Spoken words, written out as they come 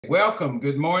Welcome,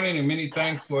 good morning, and many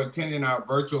thanks for attending our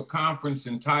virtual conference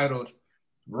entitled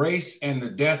Race and the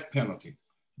Death Penalty.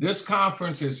 This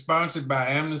conference is sponsored by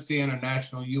Amnesty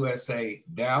International USA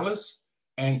Dallas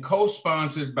and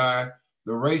co-sponsored by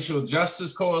the Racial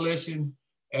Justice Coalition,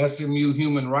 SMU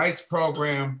Human Rights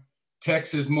Program,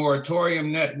 Texas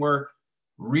Moratorium Network,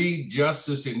 Reed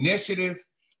Justice Initiative,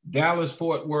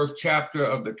 Dallas-Fort Worth chapter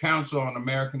of the Council on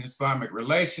American Islamic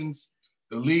Relations,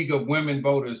 the League of Women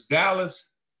Voters Dallas,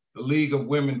 the League of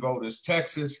Women Voters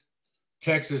Texas,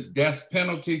 Texas Death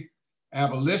Penalty,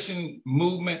 Abolition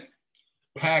Movement,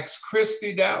 Pax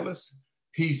Christi Dallas,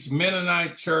 Peace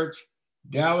Mennonite Church,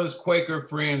 Dallas Quaker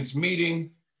Friends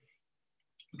Meeting,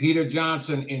 Peter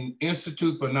Johnson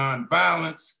Institute for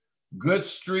Nonviolence, Good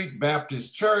Street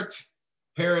Baptist Church,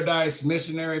 Paradise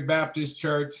Missionary Baptist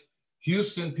Church,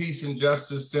 Houston Peace and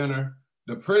Justice Center,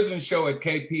 The Prison Show at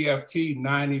KPFT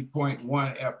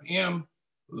 90.1 FM,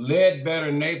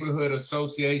 Ledbetter Neighborhood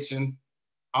Association,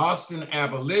 Austin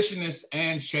Abolitionists,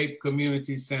 and Shape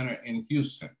Community Center in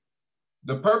Houston.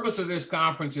 The purpose of this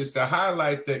conference is to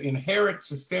highlight the inherent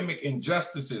systemic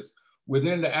injustices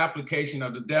within the application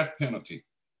of the death penalty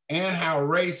and how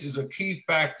race is a key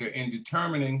factor in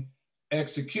determining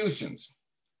executions.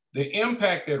 The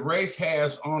impact that race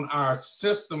has on our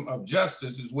system of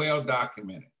justice is well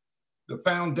documented. The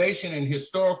foundation and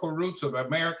historical roots of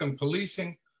American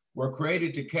policing were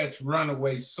created to catch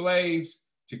runaway slaves,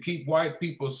 to keep white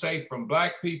people safe from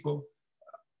Black people,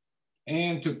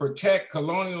 and to protect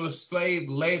colonialist slave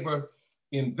labor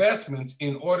investments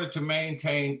in order to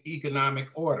maintain economic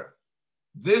order.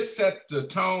 This set the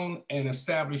tone and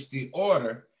established the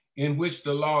order in which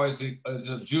the law is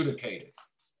adjudicated.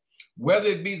 Whether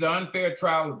it be the unfair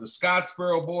trial of the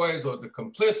Scottsboro Boys or the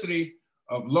complicity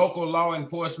of local law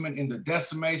enforcement in the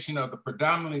decimation of the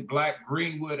predominantly Black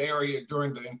Greenwood area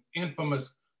during the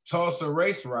infamous Tulsa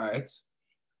race riots,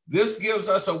 this gives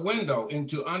us a window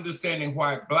into understanding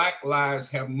why Black lives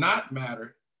have not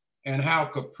mattered and how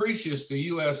capricious the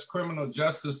US criminal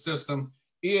justice system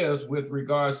is with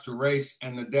regards to race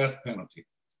and the death penalty.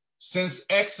 Since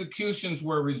executions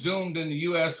were resumed in the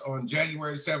US on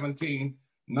January 17,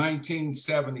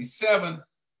 1977,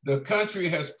 the country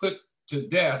has put to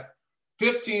death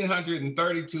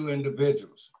 1,532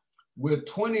 individuals, with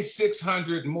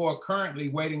 2,600 more currently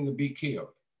waiting to be killed.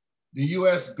 The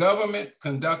US government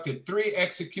conducted 3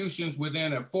 executions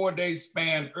within a 4-day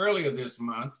span earlier this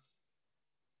month,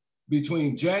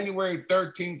 between January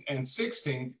 13th and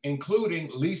 16th,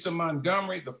 including Lisa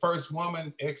Montgomery, the first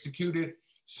woman executed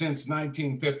since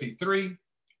 1953,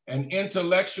 an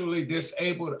intellectually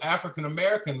disabled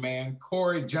African-American man,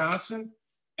 Corey Johnson,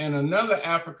 and another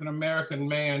African-American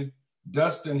man,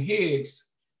 Dustin Higgs,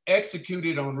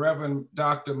 executed on Reverend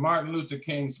Dr. Martin Luther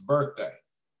King's birthday.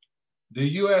 The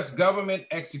US government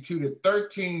executed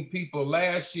 13 people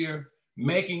last year,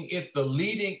 making it the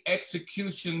leading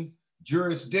execution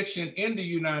jurisdiction in the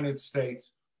United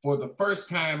States for the first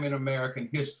time in American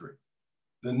history.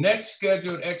 The next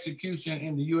scheduled execution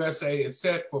in the USA is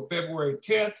set for February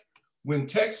 10th, when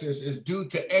Texas is due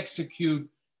to execute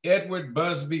Edward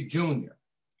Busby Jr.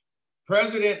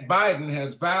 President Biden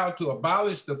has vowed to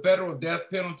abolish the federal death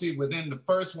penalty within the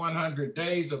first 100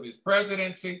 days of his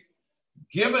presidency.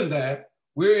 Given that,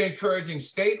 we're encouraging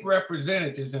state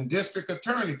representatives and district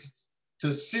attorneys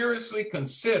to seriously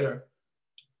consider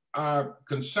our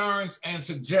concerns and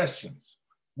suggestions.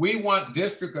 We want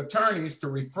district attorneys to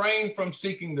refrain from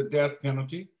seeking the death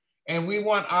penalty, and we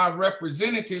want our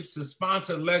representatives to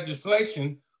sponsor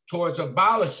legislation towards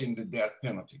abolishing the death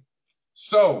penalty.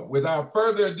 So without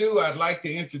further ado, I'd like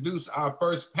to introduce our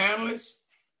first panelist.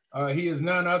 He is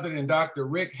none other than Dr.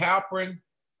 Rick Halperin,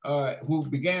 who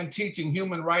began teaching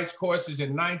human rights courses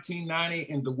in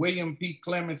 1990 in the William P.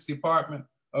 Clements Department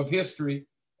of History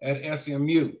at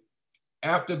SMU.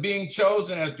 After being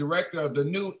chosen as director of the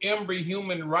new Embry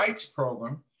Human Rights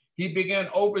Program, he began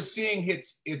overseeing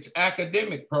its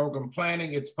academic program,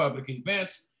 planning its public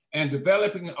events, and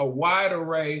developing a wide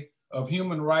array of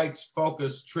human rights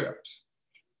focused trips.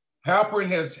 Halperin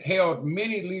has held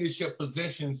many leadership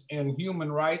positions in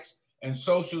human rights and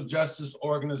social justice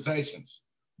organizations.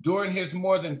 During his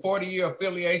more than 40-year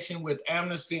affiliation with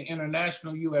Amnesty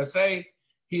International USA,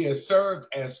 he has served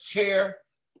as chair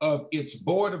of its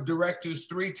board of directors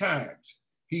 3 times.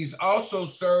 He's also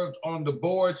served on the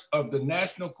boards of the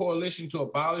National Coalition to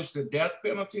Abolish the Death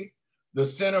Penalty, the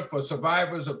Center for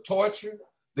Survivors of Torture,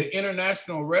 the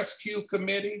International Rescue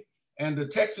Committee, and the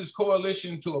Texas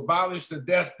Coalition to Abolish the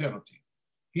Death Penalty.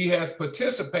 He has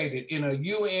participated in a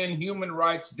UN human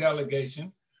rights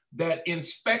delegation that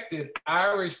inspected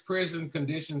Irish prison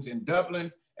conditions in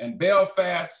Dublin and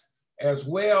Belfast, as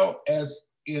well as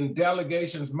in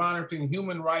delegations monitoring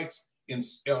human rights in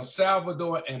El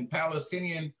Salvador and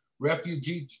Palestinian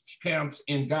refugee camps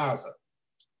in Gaza.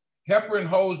 Halperin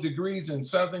holds degrees in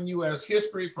Southern U.S.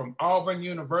 history from Auburn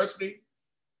University,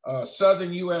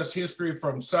 Southern U.S. history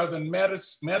from Southern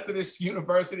Methodist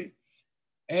University,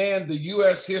 and the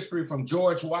U.S. history from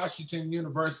George Washington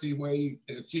University, where he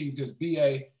achieved his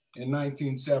BA in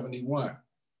 1971.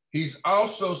 He's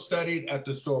also studied at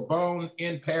the Sorbonne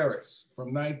in Paris from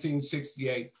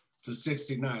 1968 to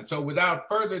 69. So without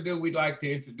further ado, we'd like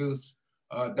to introduce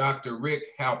Dr. Rick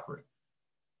Halperin.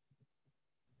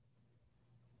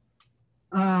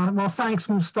 Well, thanks,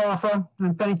 Mustafa,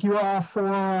 and thank you all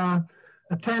for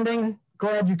attending.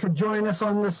 Glad you could join us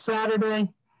on this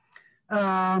Saturday.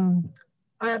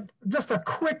 Just a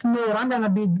quick note, I'm going to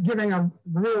be giving a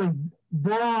really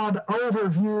broad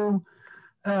overview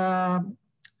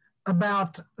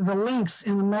about the links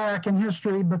in American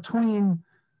history between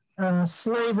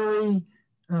slavery,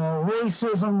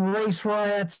 racism, race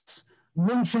riots,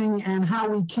 lynching, and how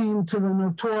we came to the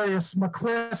notorious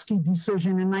McCleskey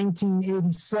decision in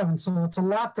 1987. So it's a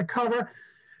lot to cover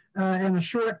in a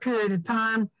short period of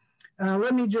time.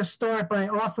 Let me just start by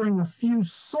offering a few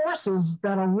sources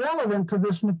that are relevant to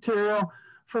this material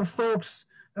for folks.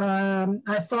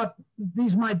 I thought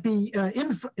these might be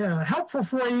helpful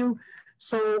for you.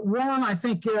 So one, I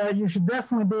think you should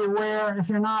definitely be aware, if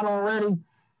you're not already,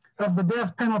 of the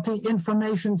Death Penalty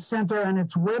Information Center and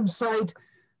its website.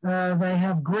 They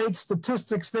have great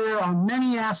statistics there on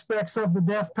many aspects of the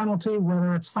death penalty,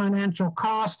 whether it's financial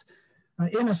cost,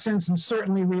 innocence, and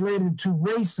certainly related to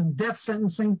race and death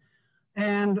sentencing.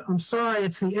 And I'm sorry,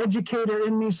 it's the educator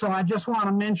in me, so I just want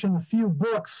to mention a few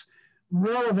books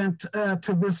relevant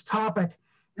to this topic,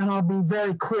 and I'll be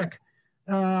very quick.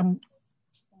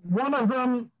 One of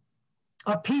them,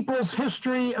 A People's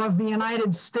History of the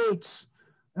United States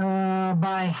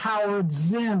by Howard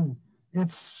Zinn.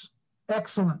 It's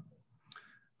excellent.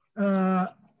 A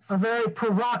very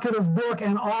provocative book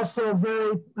and also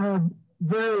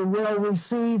very well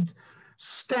received.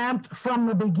 Stamped from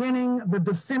the Beginning, The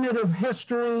Definitive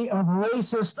History of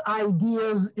Racist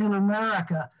Ideas in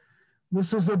America.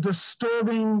 This is a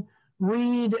disturbing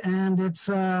read, and it's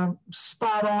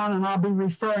spot on, and I'll be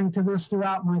referring to this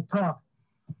throughout my talk.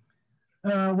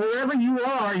 Wherever you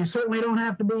are, you certainly don't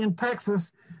have to be in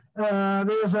Texas.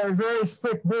 There's a very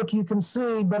thick book you can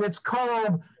see, but it's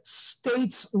called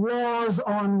States' Laws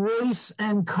on Race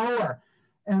and Color.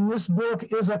 And this book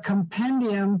is a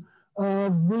compendium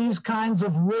of these kinds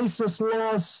of racist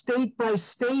laws state by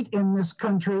state in this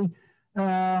country.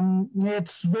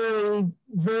 It's very,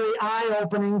 very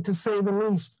eye-opening, to say the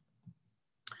least.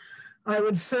 I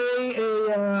would say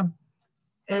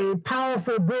a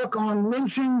powerful book on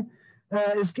lynching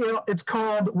it's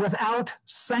called Without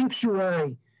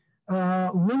Sanctuary,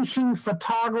 Lynching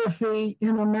Photography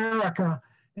in America.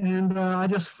 And I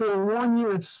just forewarn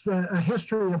you, it's a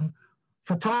history of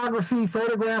photography,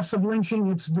 photographs of lynching.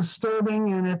 It's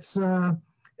disturbing, and it's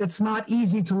not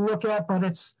easy to look at, but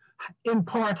it's in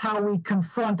part how we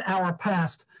confront our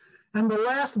past. And the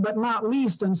last but not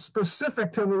least, and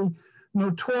specific to the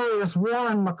notorious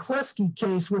Warren McCleskey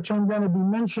case, which I'm going to be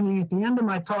mentioning at the end of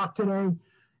my talk today,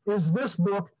 is this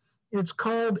book. It's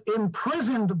called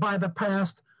Imprisoned by the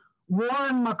Past,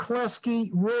 Warren McCleskey,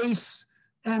 Race,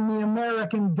 and the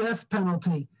American Death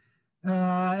Penalty.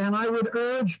 And I would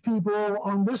urge people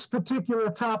on this particular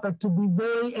topic to be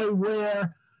very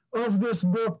aware of this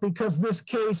book, because this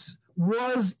case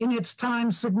was in its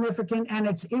time significant, and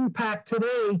its impact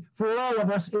today for all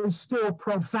of us is still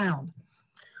profound.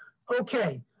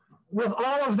 Okay, with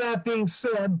all of that being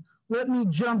said, let me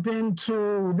jump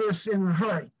into this in a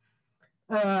hurry.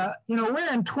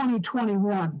 We're in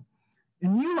 2021,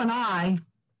 and you and I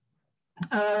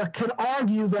could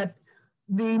argue that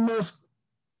the most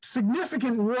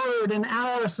significant word in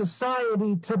our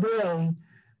society today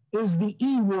is the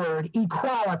E word,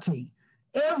 equality.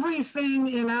 Everything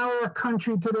in our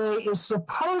country today is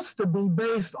supposed to be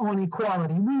based on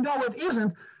equality. We know it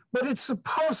isn't, but it's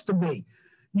supposed to be.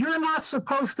 You're not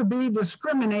supposed to be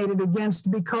discriminated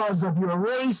against because of your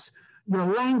race, your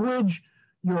language,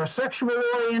 your sexual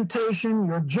orientation,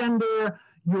 your gender,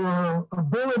 your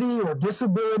ability or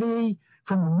disability,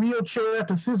 from a wheelchair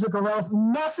to physical health.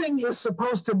 Nothing is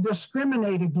supposed to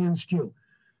discriminate against you.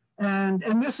 And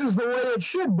this is the way it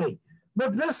should be.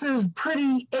 But this is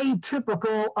pretty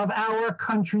atypical of our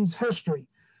country's history.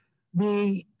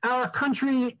 Our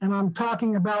country, and I'm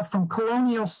talking about from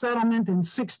colonial settlement in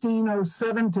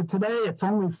 1607 to today, it's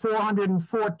only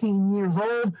 414 years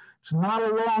old. It's not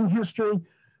a long history.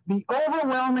 The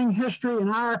overwhelming history in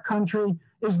our country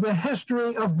is the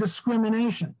history of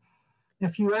discrimination.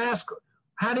 If you ask,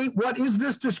 what is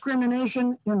this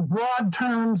discrimination? In broad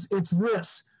terms, it's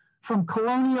this. From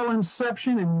colonial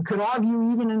inception, and you could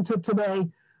argue even into today,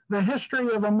 the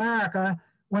history of America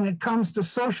when it comes to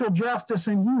social justice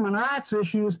and human rights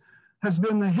issues has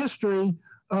been the history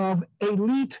of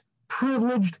elite,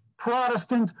 privileged,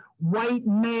 Protestant, white,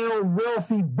 male,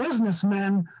 wealthy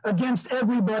businessmen against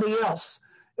everybody else,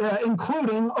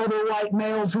 including other white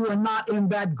males who are not in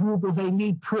that group of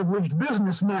elite, privileged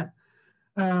businessmen.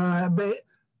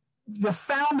 The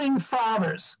founding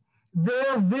fathers,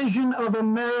 their vision of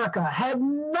America had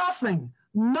nothing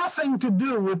to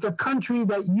do with the country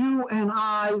that you and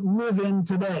I live in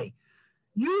today.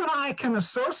 You and I can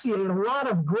associate a lot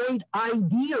of great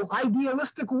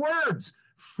idealistic words: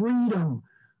 freedom,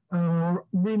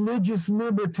 religious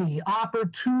liberty,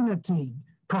 opportunity,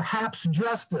 perhaps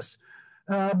justice.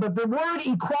 But the word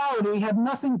equality had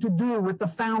nothing to do with the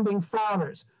founding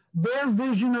fathers. Their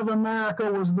vision of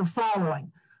America was the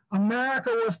following.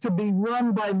 America was to be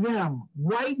run by them,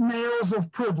 white males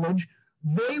of privilege.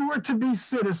 They were to be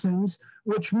citizens,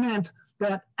 which meant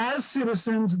that as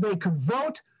citizens, they could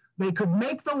vote, they could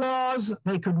make the laws,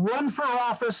 they could run for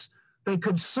office, they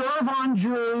could serve on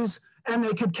juries, and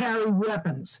they could carry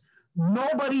weapons.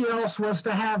 Nobody else was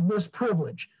to have this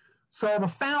privilege. So the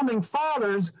founding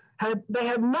fathers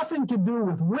had nothing to do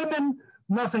with women,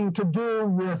 nothing to do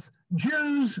with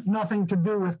Jews, nothing to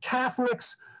do with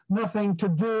Catholics, nothing to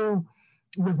do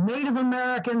with Native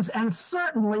Americans, and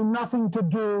certainly nothing to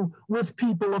do with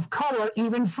people of color,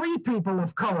 even free people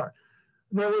of color.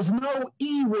 There was no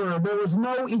E-word, there was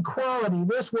no equality.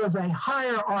 This was a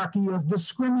hierarchy of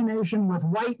discrimination with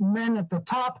white men at the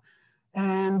top,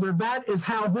 and that is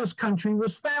how this country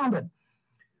was founded.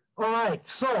 All right,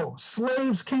 so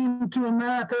slaves came to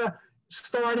America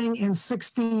starting in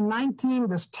 1619.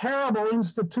 This terrible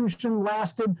institution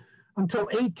lasted until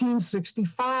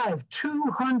 1865,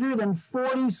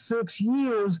 246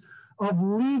 years of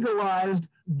legalized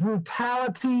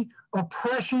brutality,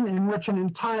 oppression, in which an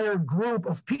entire group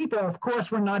of people, of course,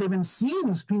 were not even seen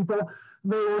as people,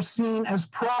 they were seen as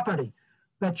property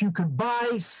that you could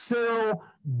buy, sell,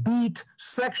 beat,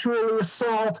 sexually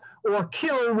assault, or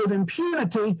kill with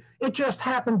impunity. It just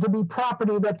happened to be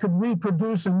property that could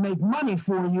reproduce and make money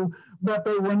for you, but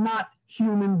they were not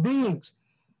human beings.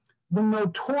 The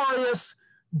notorious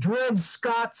Dred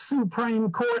Scott Supreme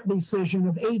Court decision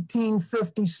of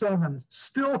 1857,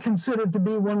 still considered to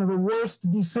be one of the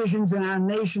worst decisions in our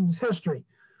nation's history.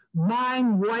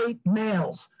 9 white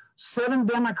males, 7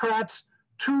 Democrats,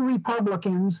 2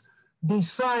 Republicans,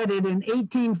 decided in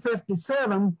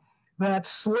 1857 that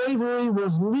slavery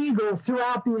was legal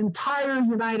throughout the entire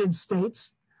United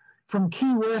States, from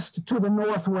Key West to the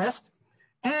Northwest,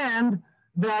 and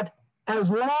that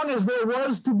as long as there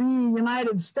was to be a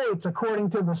United States, according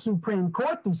to the Supreme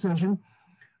Court decision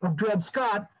of Dred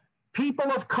Scott,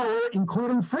 people of color,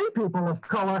 including free people of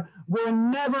color, were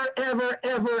never, ever,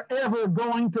 ever, ever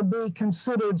going to be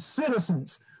considered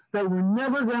citizens. They were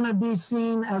never going to be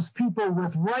seen as people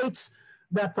with rights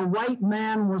that the white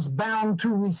man was bound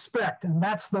to respect. And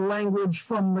that's the language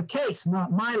from the case,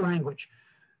 not my language.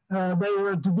 They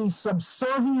were to be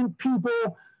subservient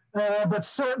people, but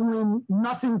certainly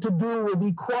nothing to do with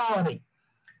equality.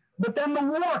 But then the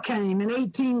war came in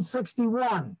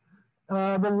 1861.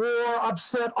 The war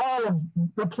upset all of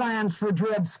the plans for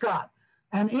Dred Scott.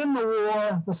 And in the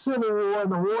war, the Civil War,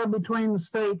 the war between the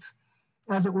states,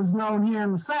 as it was known here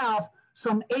in the South,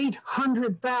 some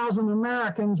 800,000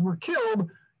 Americans were killed,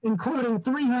 including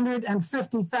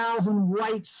 350,000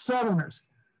 white Southerners.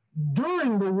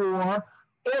 During the war,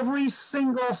 every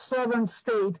single Southern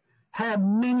state had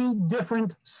many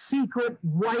different secret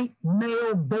white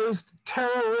male-based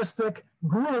terroristic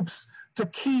groups to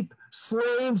keep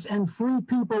slaves and free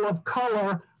people of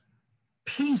color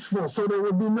peaceful, so there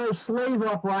would be no slave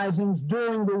uprisings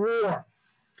during the war.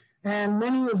 And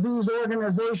many of these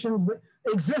organizations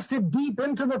existed deep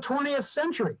into the 20th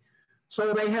century.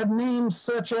 So they had names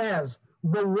such as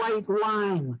the White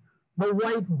Line, the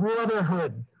White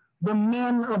Brotherhood, the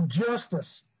Men of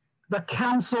Justice, the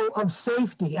Council of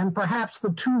Safety, and perhaps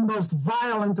the 2 most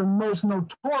violent and most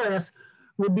notorious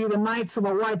would be the Knights of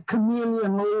the White Camellia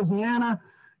in Louisiana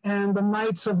and the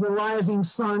Knights of the Rising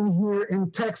Sun here in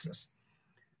Texas.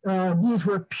 These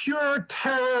were pure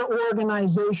terror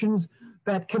organizations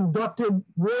that conducted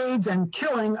raids and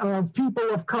killing of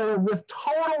people of color with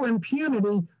total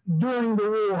impunity during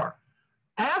the war.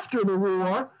 After the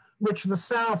war, which the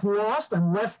South lost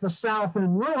and left the South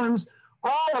in ruins,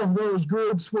 all of those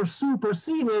groups were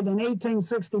superseded in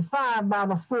 1865 by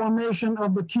the formation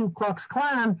of the Ku Klux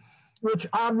Klan, which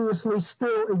obviously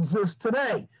still exists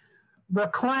today. The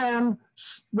Klan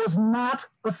was not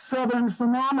a Southern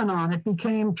phenomenon. It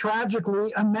became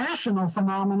tragically a national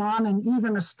phenomenon and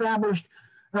even established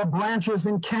branches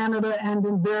in Canada and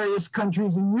in various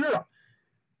countries in Europe.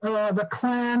 The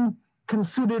Klan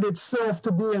considered itself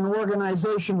to be an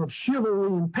organization of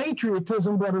chivalry and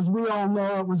patriotism, but as we all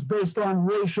know, it was based on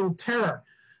racial terror.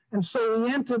 And so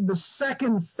we entered the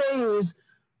second phase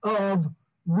of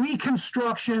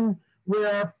Reconstruction,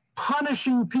 where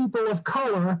punishing people of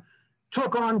color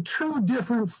took on two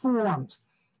different forms,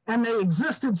 and they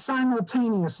existed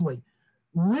simultaneously: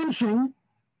 lynching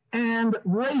and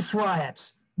race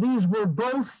riots. These were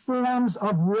both forms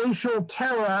of racial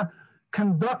terror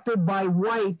conducted by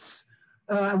white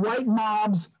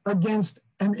mobs against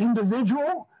an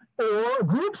individual or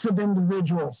groups of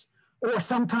individuals, or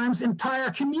sometimes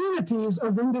entire communities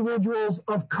of individuals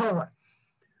of color.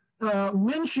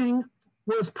 Lynching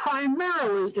was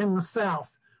primarily in the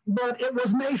South, but it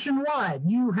was nationwide.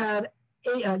 You had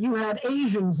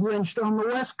Asians lynched on the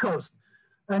West Coast,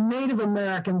 Native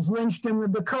Americans lynched in the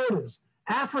Dakotas,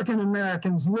 African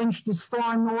Americans lynched as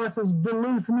far north as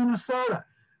Duluth, Minnesota.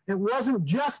 It wasn't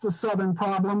just a Southern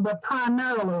problem, but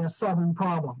primarily a Southern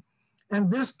problem.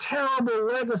 And this terrible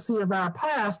legacy of our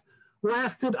past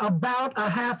lasted about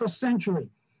a half a century.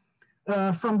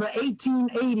 From the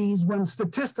 1880s, when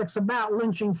statistics about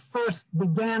lynching first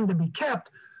began to be kept,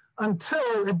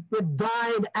 until it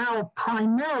died out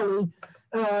primarily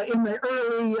in the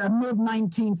early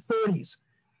mid-1930s.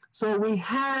 So we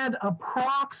had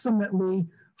approximately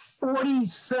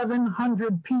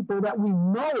 4,700 people that we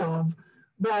know of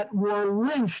that were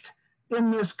lynched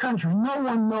in this country. No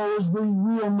one knows the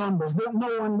real numbers.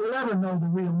 No one will ever know the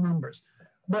real numbers.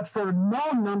 But for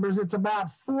known numbers, it's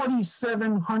about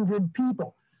 4,700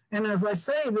 people. And as I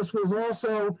say, this was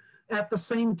also at the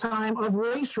same time of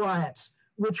race riots,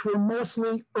 which were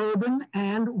mostly urban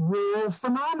and rural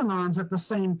phenomenons at the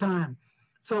same time.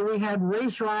 So we had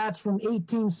race riots from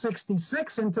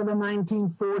 1866 into the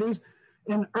 1940s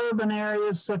in urban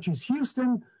areas such as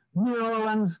Houston, New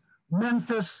Orleans,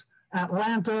 Memphis,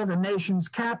 Atlanta, the nation's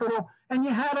capital, and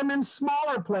you had them in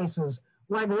smaller places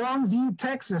like Longview,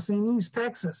 Texas, in East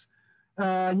Texas.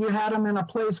 You had them in a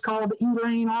place called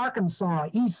Elaine, Arkansas,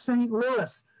 East St.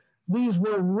 Louis. These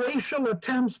were racial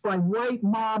attempts by white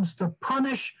mobs to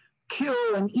punish,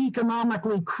 kill, and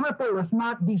economically cripple, if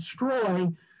not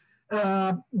destroy,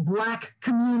 Black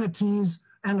communities,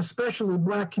 and especially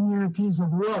Black communities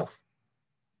of wealth.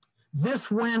 This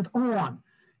went on.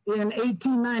 In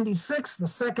 1896, the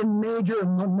second major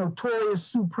and notorious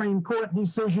Supreme Court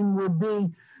decision would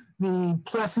be the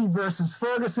Plessy versus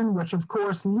Ferguson, which of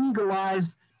course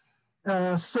legalized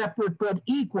separate but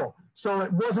equal. So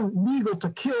it wasn't legal to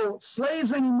kill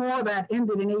slaves anymore. That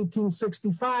ended in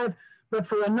 1865. But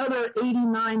for another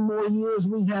 89 more years,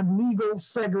 we had legal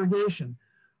segregation.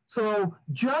 So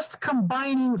just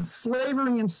combining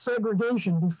slavery and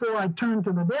segregation, before I turn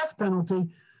to the death penalty,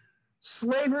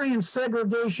 slavery and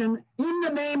segregation in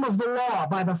the name of the law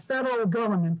by the federal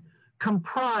government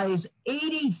comprise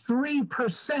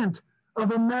 83%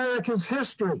 of America's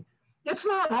history. It's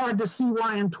not hard to see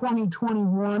why in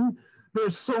 2021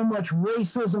 there's so much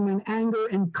racism and anger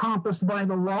encompassed by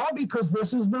the law, because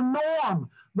this is the norm.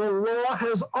 The law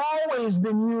has always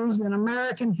been used in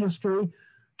American history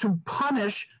to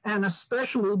punish and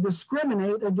especially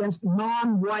discriminate against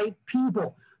non-white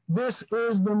people. This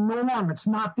is the norm. It's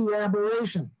not the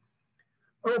aberration.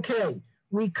 Okay,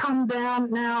 we come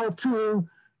down now to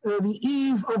the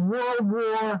eve of World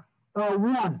War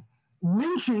I.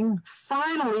 Lynching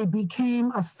finally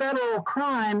became a federal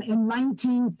crime in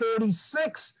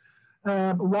 1936,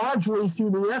 largely through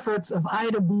the efforts of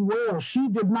Ida B. Wells. She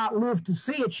did not live to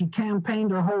see it. She campaigned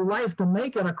her whole life to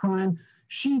make it a crime.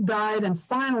 She died, and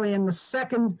finally, in the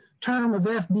second term of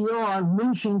FDR,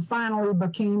 lynching finally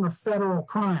became a federal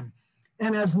crime.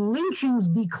 And as lynchings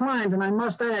declined, and I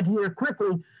must add here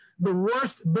quickly, the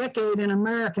worst decade in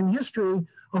American history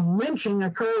of lynching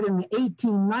occurred in the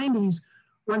 1890s,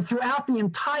 when throughout the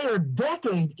entire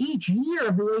decade, each year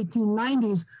of the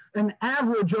 1890s, an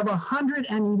average of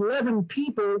 111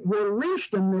 people were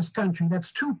lynched in this country.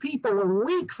 That's 2 people a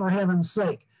week, for heaven's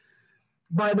sake.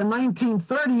 By the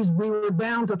 1930s, we were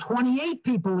down to 28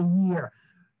 people a year,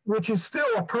 which is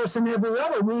still a person every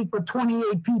other week, but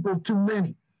 28 people too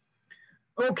many.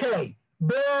 Okay,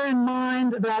 bear in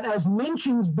mind that as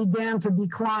lynchings began to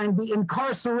decline, the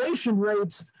incarceration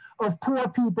rates of poor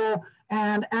people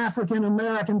and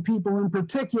African-American people in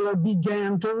particular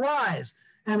began to rise.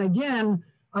 And again,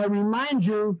 I remind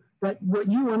you that what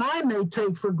you and I may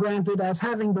take for granted as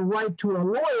having the right to a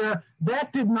lawyer,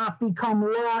 that did not become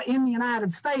law in the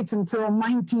United States until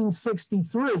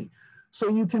 1963. So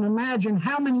you can imagine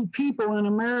how many people in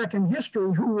American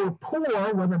history who were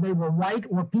poor, whether they were white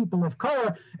or people of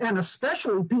color, and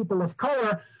especially people of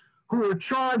color who were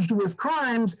charged with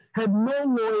crimes, had no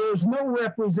lawyers, no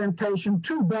representation.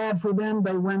 Too bad for them.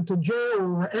 They went to jail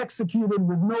or were executed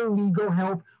with no legal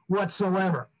help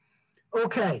whatsoever.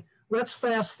 Okay, let's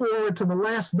fast forward to the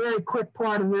last very quick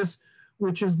part of this,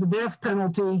 which is the death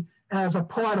penalty as a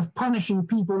part of punishing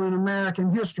people in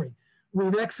American history.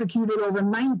 We've executed over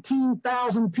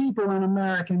 19,000 people in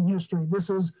American history. This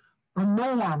is a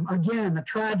norm, again, a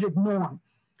tragic norm.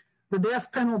 The death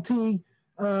penalty,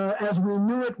 as we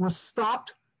knew it, was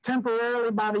stopped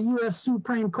temporarily by the U.S.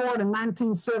 Supreme Court in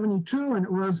 1972, and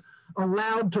it was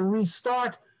allowed to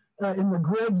restart in the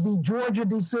Gregg v. Georgia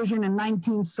decision in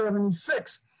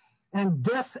 1976. And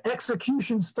death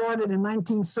execution started in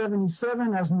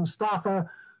 1977, as Mustafa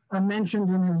mentioned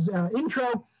in his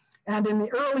intro. And in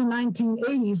the early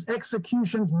 1980s,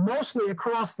 executions mostly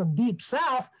across the Deep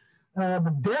South,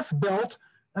 the Death Belt,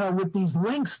 with these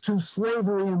links to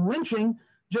slavery and lynching,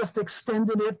 just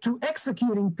extended it to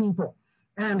executing people.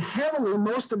 And heavily,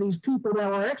 most of these people that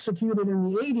were executed in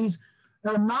the 80s,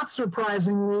 not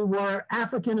surprisingly, were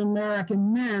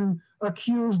African-American men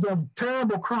accused of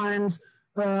terrible crimes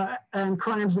and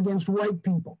crimes against white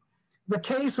people. The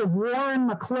case of Warren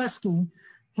McCleskey,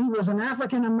 he was an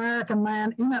African-American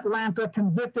man in Atlanta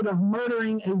convicted of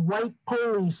murdering a white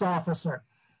police officer.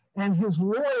 And his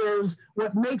lawyers,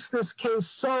 what makes this case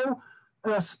so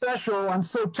special and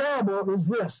so terrible is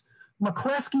this.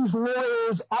 McCleskey's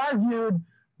lawyers argued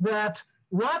that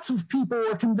lots of people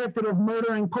were convicted of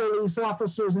murdering police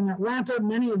officers in Atlanta.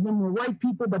 Many of them were white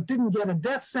people but didn't get a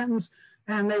death sentence.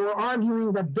 And they were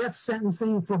arguing that death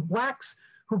sentencing for blacks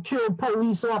who killed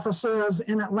police officers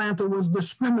in Atlanta was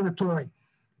discriminatory.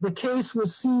 The case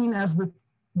was seen as the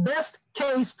best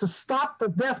case to stop the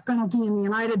death penalty in the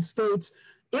United States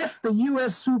if the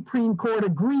U.S. Supreme Court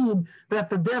agreed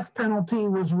that the death penalty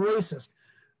was racist.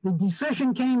 The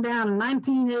decision came down in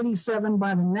 1987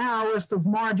 by the narrowest of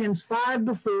margins,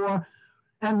 5-4,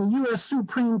 and the U.S.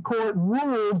 Supreme Court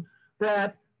ruled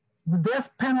that the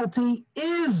death penalty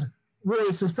is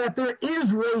racist, that there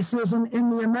is racism in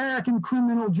the American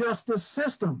criminal justice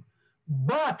system.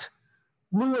 But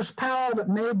Lewis Powell, that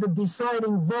made the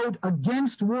deciding vote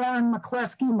against Warren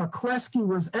McCleskey. McCleskey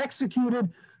was executed.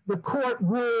 The court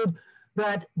ruled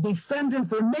that there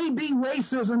may be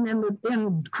racism in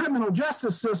the criminal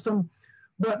justice system,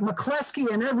 but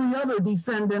McCleskey and every other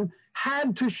defendant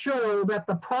had to show that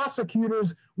the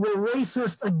prosecutors were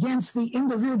racist against the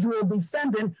individual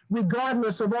defendant,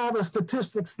 regardless of all the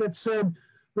statistics that said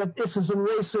that this is a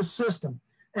racist system.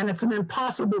 And it's an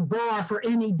impossible bar for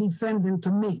any defendant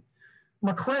to meet.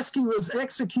 McCleskey was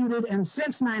executed, and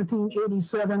since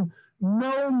 1987,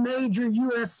 no major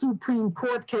U.S. Supreme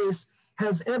Court case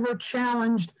has ever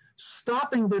challenged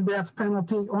stopping the death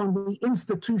penalty on the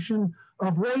institution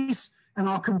of race. And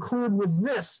I'll conclude with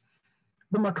this.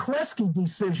 The McCleskey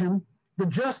decision, the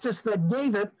justice that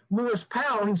gave it, Lewis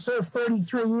Powell, he served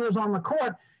 33 years on the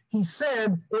court, he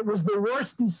said it was the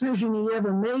worst decision he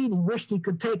ever made. He wished he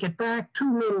could take it back.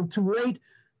 Too little, too late.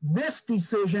 This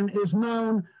decision is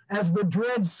known as the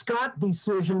Dred Scott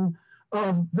decision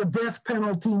of the death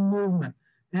penalty movement.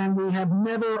 And we have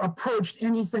never approached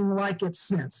anything like it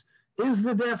since. Is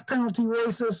the death penalty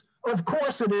racist? Of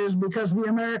course it is, because the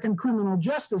American criminal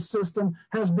justice system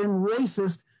has been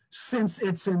racist since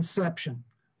its inception.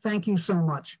 Thank you so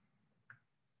much.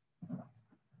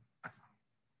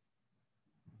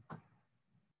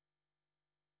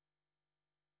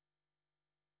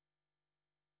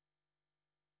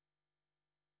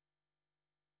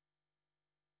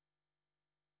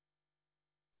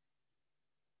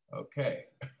 Okay,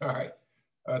 all right.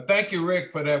 Thank you,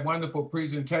 Rick, for that wonderful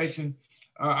presentation.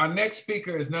 Our next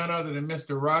speaker is none other than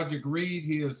Mr. Rodrick Reed.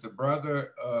 He is the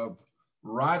brother of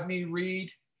Rodney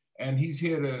Reed, and he's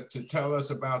here to tell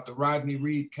us about the Rodney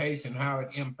Reed case and how it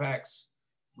impacts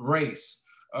race.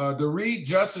 The Reed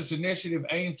Justice Initiative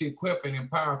aims to equip and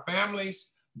empower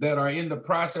families that are in the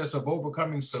process of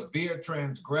overcoming severe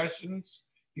transgressions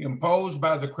imposed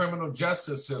by the criminal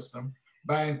justice system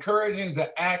by encouraging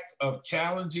the act of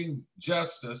challenging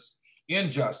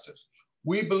injustice.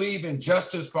 We believe in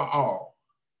justice for all.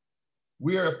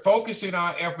 We are focusing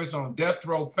our efforts on death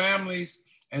row families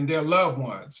and their loved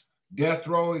ones, death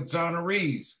row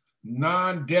exonerees,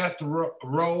 non-death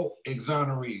row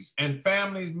exonerees, and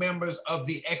family members of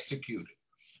the executed.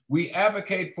 We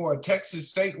advocate for a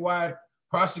Texas statewide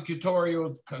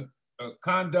prosecutorial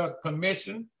conduct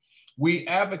commission We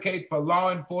advocate for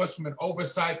law enforcement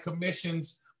oversight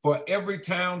commissions for every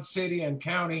town, city, and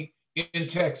county in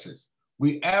Texas.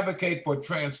 We advocate for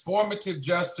transformative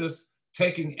justice,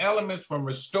 taking elements from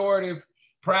restorative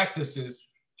practices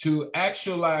to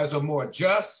actualize a more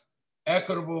just,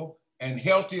 equitable, and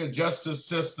healthier justice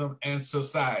system and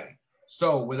society.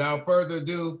 So without further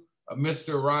ado,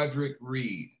 Mr. Rodrick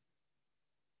Reed.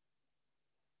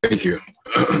 Thank you.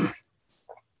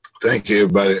 Thank you,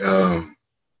 everybody.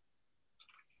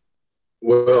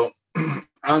 Well,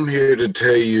 I'm here to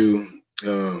tell you,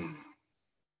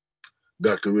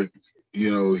 Dr. Rick,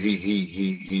 you know,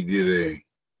 he did a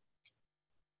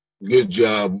good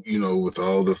job, you know, with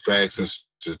all the facts and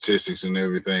statistics and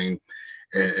everything,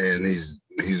 and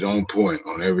he's on point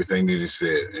on everything that he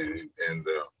said,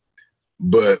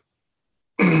 but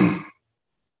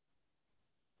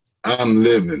I'm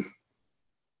living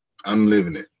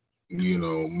it. You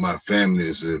know, my family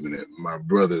is living it. My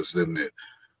brother is living it.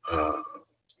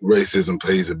 Racism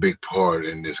plays a big part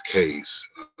in this case.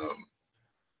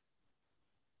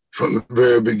 From the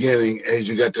very beginning, as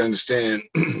you got to understand,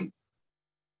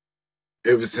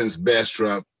 ever since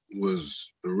Bastrop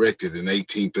was erected in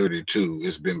 1832,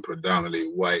 it's been predominantly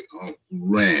white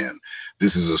ran.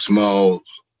 This is a small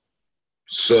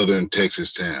southern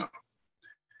Texas town.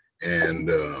 And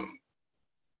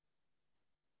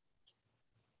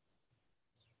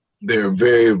they're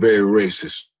very, very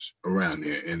racist around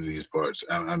here in these parts.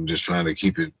 I'm just trying to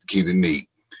keep it neat.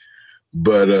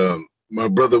 But my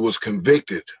brother was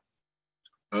convicted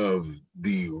of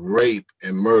the rape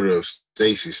and murder of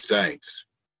Stacy Stites,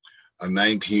 a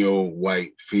 19-year-old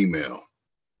white female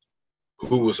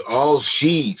who was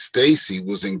Stacy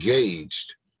was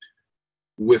engaged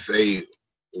with a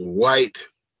white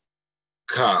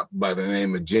cop by the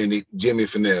name of Jimmy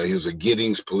Fennell. He was a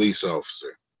Giddings police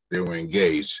officer. They were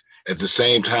engaged. At the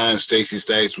same time, Stacy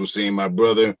Stites was seeing my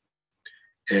brother,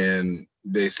 and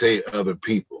they say other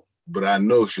people, but I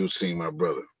know she was seeing my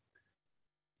brother.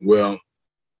 Well,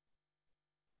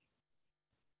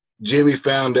 Jimmy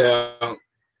found out,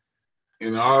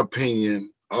 in our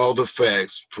opinion, all the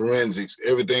facts, forensics,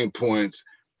 everything points,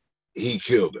 he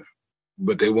killed her.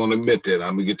 But they won't admit that.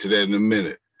 I'm gonna get to that in a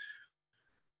minute.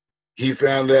 He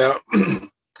found out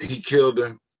he killed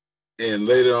her, and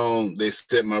later on, they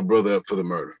set my brother up for the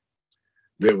murder.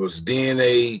 There was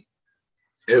DNA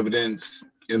evidence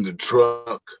in the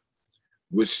truck,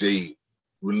 which they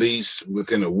released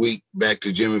within a week back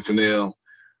to Jimmy Fennell.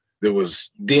 There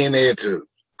was DNA at the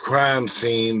crime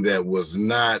scene that was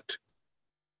not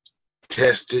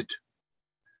tested.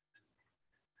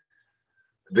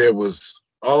 There was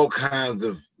all kinds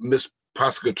of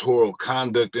misprosecutorial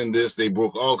conduct in this. They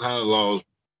broke all kinds of laws,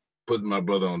 putting my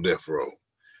brother on death row.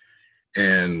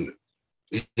 And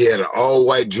he had an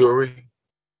all-white jury,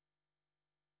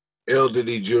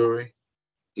 elderly jury.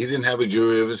 He didn't have a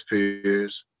jury of his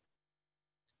peers.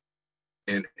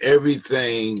 And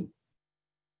everything,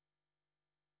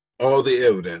 all the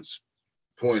evidence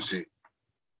points to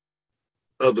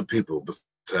other people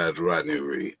besides Rodney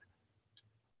Reed.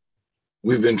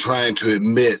 We've been trying to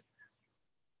admit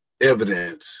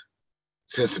evidence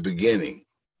since the beginning.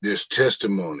 There's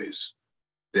testimonies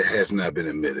that have not been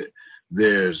admitted.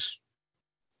 There's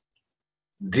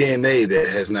DNA that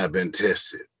has not been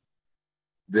tested.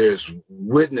 There's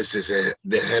witnesses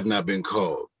that have not been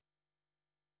called.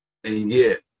 And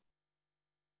yet,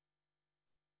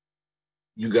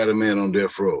 you got a man on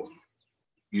death row.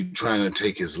 You're trying to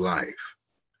take his life.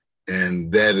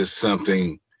 And that is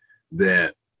something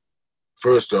that,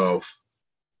 first off,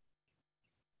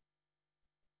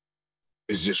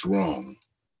 is just wrong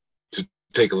to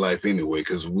take a life anyway,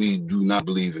 because we do not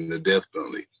believe in the death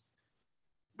penalty.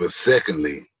 But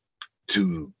secondly,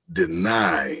 to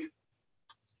deny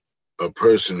a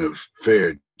person a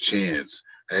fair chance,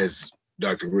 as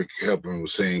Dr. Rick Halperin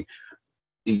was saying,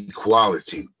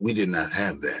 equality, we did not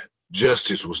have that.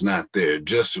 Justice was not there.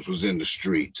 Justice was in the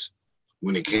streets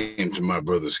when it came to my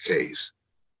brother's case,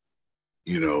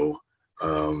 you know.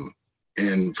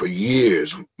 And for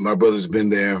years, my brother's been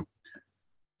there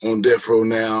on death row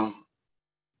now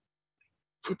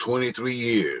for 23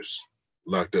 years,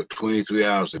 locked up 23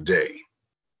 hours a day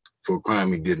for a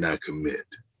crime he did not commit.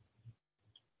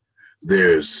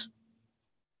 There's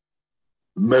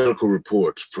medical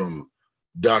reports from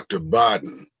Dr.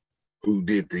 Bodden, who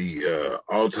did the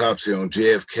autopsy on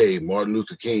JFK, Martin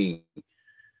Luther King,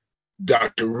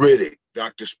 Dr. Riddick,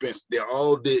 Dr. Spence. They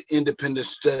all did independent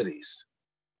studies,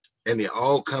 and they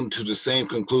all come to the same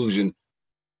conclusion.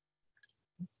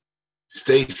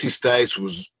 Stacy Stites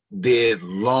was dead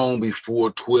long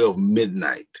before 12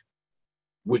 midnight,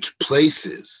 which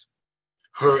places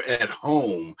her at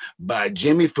home. By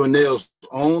Jimmy Fennell's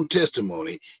own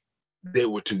testimony, they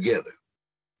were together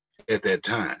at that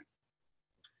time.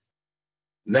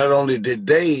 Not only did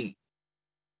they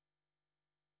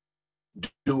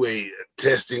do a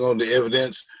testing on the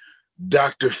evidence,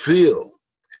 Dr. Phil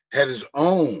had his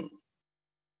own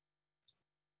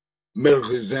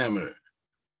medical examiner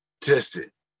tested.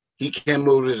 He came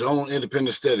up with his own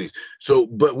independent studies. So,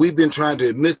 but we've been trying to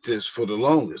admit this for the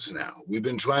longest now. We've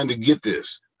been trying to get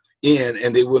this in,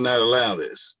 and they will not allow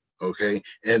this, okay?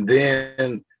 And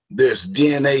then there's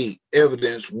DNA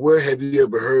evidence. Where have you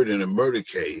ever heard in a murder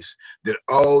case that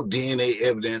all DNA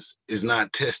evidence is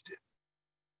not tested?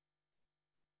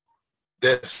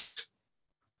 That's,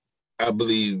 I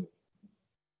believe,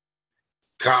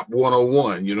 Cop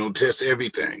 101, you know, test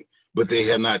everything, but they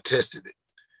have not tested it.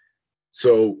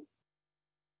 So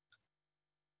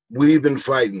we've been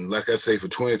fighting, like I say, for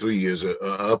 23 years, a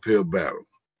uphill battle,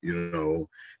 you know,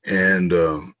 and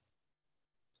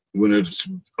when it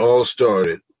all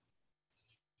started,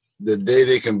 the day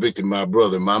they convicted my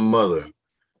brother, my mother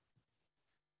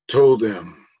told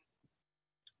them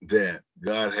that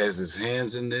God has his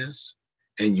hands in this,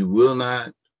 and you will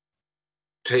not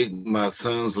take my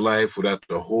son's life without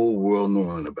the whole world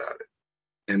knowing about it.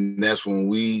 And that's when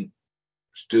we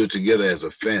stood together as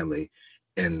a family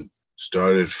and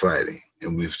started fighting,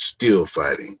 and we're still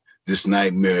fighting. This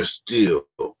nightmare still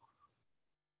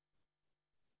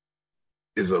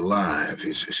is alive.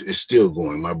 It's still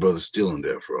going. My brother's still in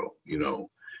death row, you know.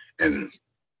 And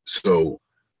so,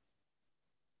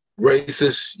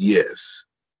 racist, yes.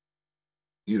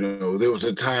 You know, there was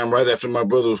a time right after my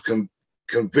brother was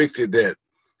convicted that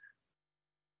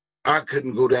I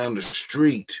couldn't go down the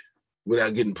street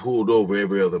without getting pulled over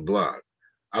every other block.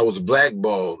 I was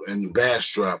blackballed and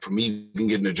Bastrop from even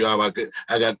getting a job.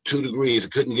 I got 2 degrees. I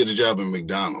couldn't get a job in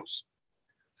McDonald's.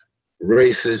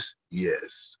 Racist,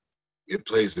 yes. It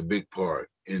plays a big part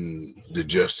in the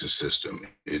justice system.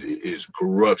 It is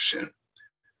corruption,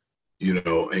 you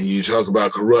know, and you talk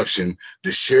about corruption,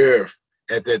 the sheriff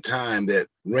at that time that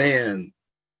ran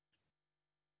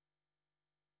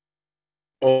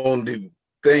on the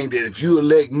thing that if you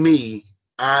elect me,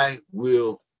 I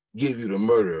will give you the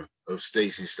murder of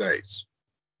Stacey Stites.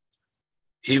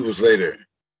 He was later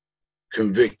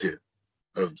convicted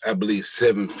of, I believe,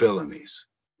 7 felonies.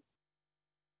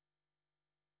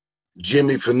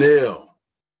 Jimmy Fennell,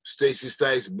 Stacey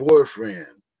Stites' boyfriend,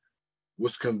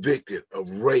 was convicted of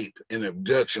rape and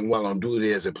abduction while on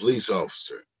duty as a police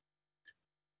officer.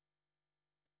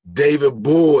 David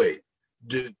Boyd,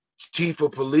 the chief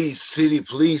of police, city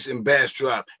police in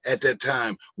Bastrop at that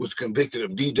time, was convicted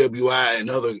of DWI and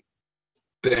other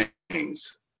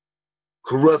things.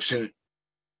 Corruption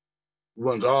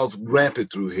runs all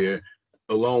rampant through here,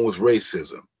 along with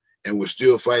racism. And we're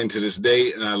still fighting to this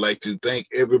day. And I'd like to thank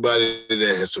everybody that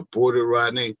has supported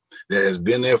Rodney, that has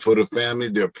been there for the family,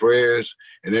 their prayers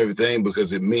and everything,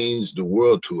 because it means the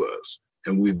world to us.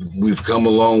 And we've come a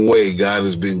long way. God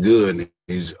has been good.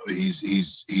 He's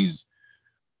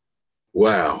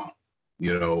wow.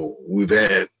 You know, we've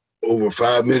had over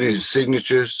 5 million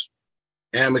signatures,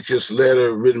 amicus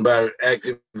letter written by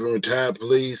active and retired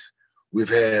police. We've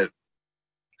had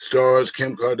stars,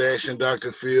 Kim Kardashian,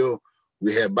 Dr. Phil.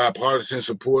 We had bipartisan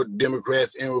support,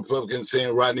 Democrats and Republicans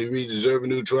saying Rodney Reed deserves a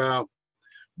new trial.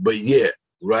 But yet,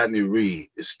 Rodney Reed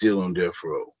is still on death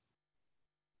row.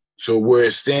 So where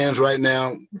it stands right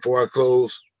now, before I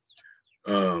close,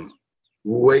 we're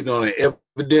waiting on an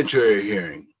evidentiary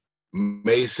hearing,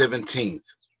 May 17th,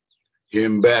 here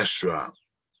in Bastrop.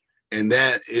 And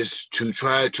that is to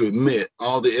try to admit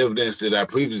all the evidence that I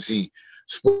previously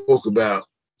spoke about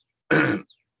and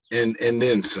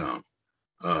then some.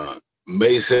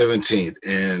 May 17th,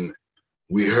 and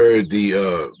we heard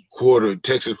the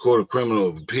Texas Court of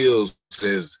Criminal Appeals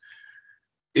has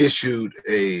issued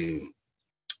a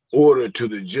order to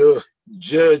the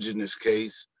judge in this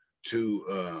case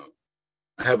to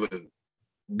have a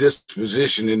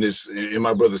disposition in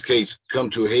my brother's case come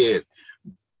to a head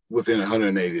within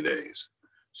 180 days.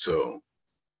 So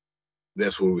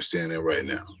that's where we stand at right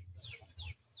now.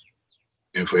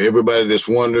 And for everybody that's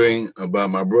wondering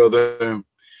about my brother,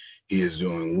 he is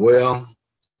doing well.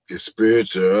 His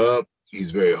spirits are up.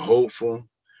 He's very hopeful.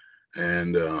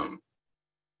 And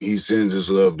he sends his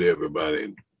love to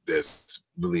everybody that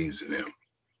believes in him.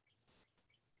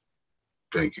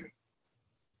 Thank you.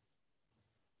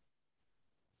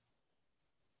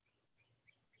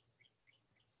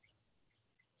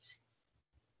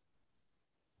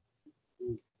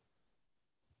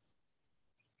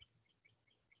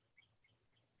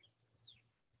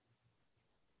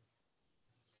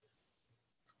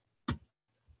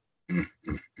 mm,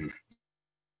 mm, mm.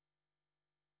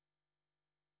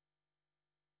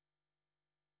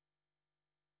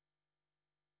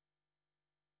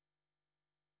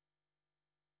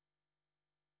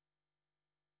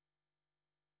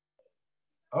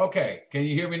 Okay, can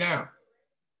you hear me now?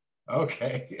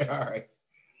 Okay, all right.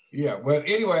 Yeah, well,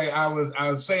 anyway, I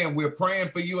was saying we're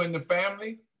praying for you and the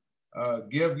family.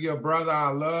 Give your brother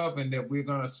our love, and that we're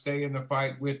gonna stay in the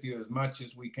fight with you as much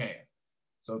as we can.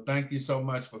 So thank you so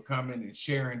much for coming and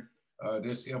sharing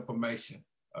this information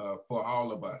for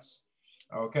all of us.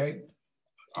 Okay.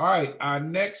 All right, our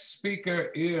next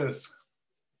speaker is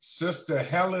Sister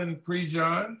Helen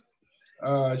Prejean.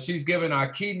 She's giving our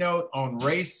keynote on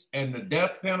race and the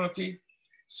death penalty.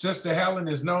 Sister Helen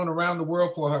is known around the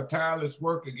world for her tireless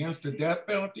work against the death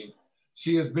penalty.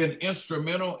 She has been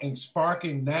instrumental in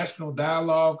sparking national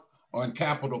dialogue on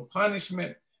capital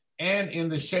punishment and in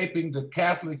the shaping the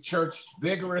Catholic Church's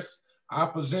vigorous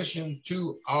opposition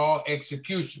to all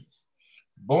executions.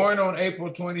 Born on April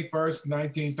 21st,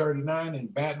 1939 in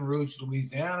Baton Rouge,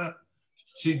 Louisiana,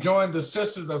 she joined the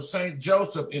Sisters of St.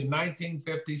 Joseph in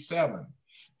 1957.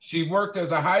 She worked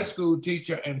as a high school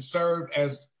teacher and served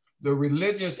as the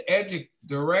religious education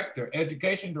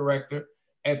director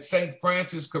at St.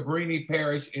 Francis Cabrini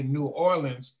Parish in New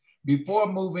Orleans before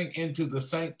moving into the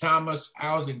St. Thomas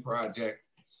Housing Project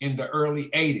in the early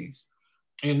 80s.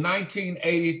 In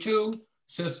 1982,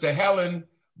 Sister Helen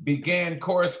began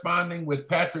corresponding with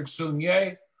Patrick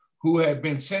Sounier, who had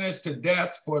been sentenced to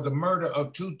death for the murder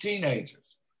of 2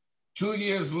 teenagers. 2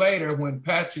 years later, when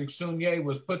Patrick Sounier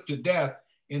was put to death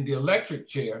in the electric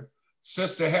chair,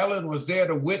 Sister Helen was there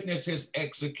to witness his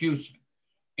execution.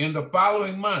 In the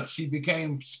following months, she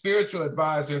became spiritual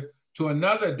advisor to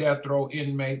another death row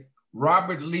inmate,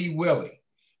 Robert Lee Willie,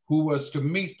 who was to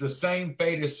meet the same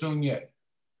fate as Sounier.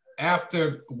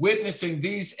 After witnessing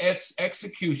these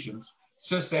executions,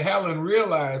 Sister Helen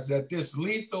realized that this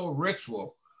lethal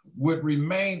ritual would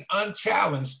remain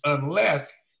unchallenged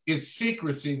unless its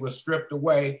secrecy was stripped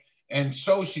away. And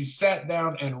so she sat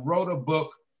down and wrote a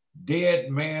book, Dead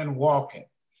Man Walking,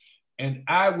 an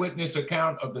eyewitness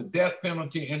account of the death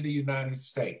penalty in the United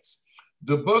States.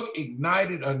 The book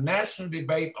ignited a national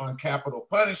debate on capital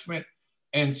punishment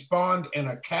and spawned an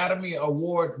Academy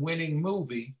Award-winning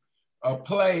movie, a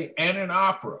play, and an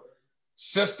opera.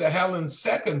 Sister Helen's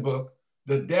second book,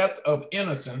 The Death of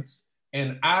Innocents,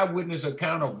 an eyewitness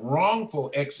account of wrongful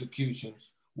executions,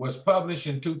 was published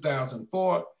in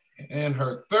 2004, and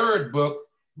her third book,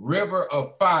 River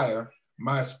of Fire,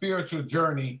 My Spiritual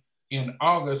Journey, in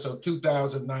August of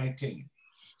 2019.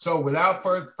 So without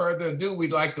further ado,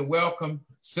 we'd like to welcome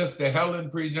Sister Helen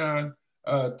Prejean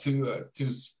to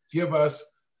give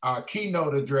us our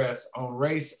keynote address on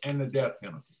race and the death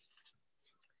penalty.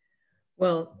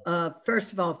 Well,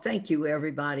 first of all, thank you,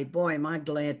 everybody. Boy, am I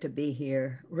glad to be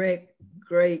here. Rick,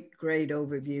 great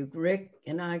overview. Rick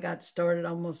and I got started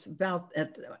almost about,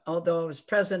 although I was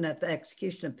present at the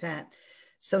execution of Pat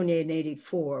Sounier in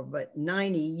 84, but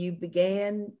 90, you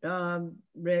began,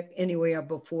 Rick, anywhere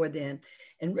before then.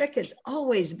 And Rick has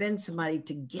always been somebody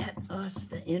to get us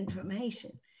the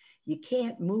information. You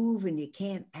can't move and you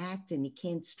can't act and you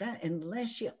can't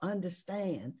unless you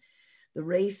understand the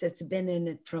race that's been in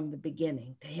it from the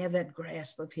beginning, to have that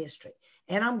grasp of history.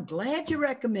 And I'm glad you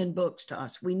recommend books to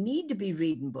us. We need to be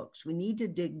reading books. We need to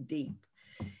dig deep.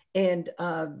 And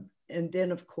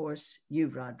then, of course, you,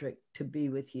 Rodrick, to be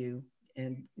with you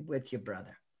and with your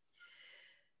brother.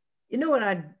 You know what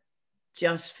I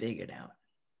just figured out?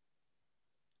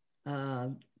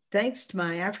 Thanks to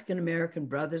my African-American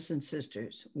brothers and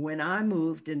sisters, when I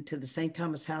moved into the St.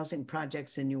 Thomas housing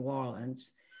projects in New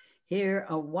Orleans, here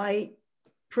a white,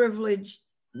 privileged,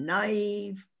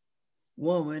 naive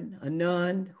woman, a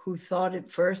nun, who thought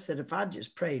at first that if I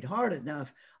just prayed hard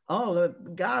enough,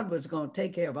 God was going to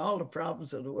take care of all the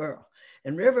problems of the world.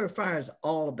 And River of Fire is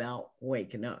all about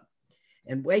waking up.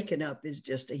 And waking up is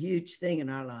just a huge thing in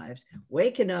our lives.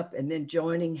 Waking up and then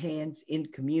joining hands in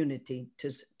community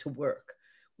to work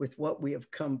with what we have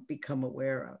become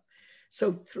aware of.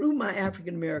 So through my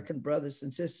African-American brothers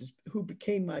and sisters who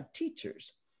became my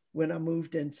teachers when I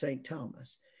moved in St.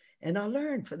 Thomas, and I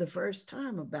learned for the first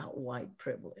time about white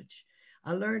privilege.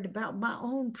 I learned about my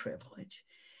own privilege.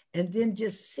 And then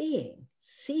just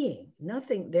seeing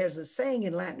nothing. There's a saying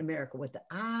in Latin America, what the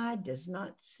eye does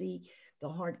not see, the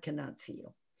heart cannot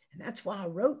feel. And that's why I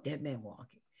wrote Dead Man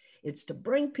Walking. It's to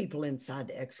bring people inside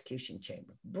the execution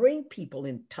chamber, bring people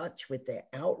in touch with their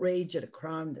outrage at a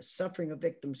crime, the suffering of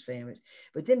victims' families,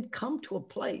 but then come to a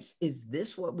place, is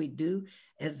this what we do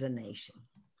as a nation?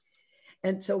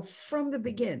 And so from the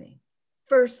beginning,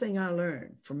 first thing I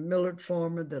learned from Millard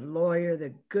Farmer, the lawyer,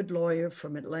 the good lawyer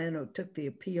from Atlanta who took the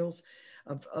appeals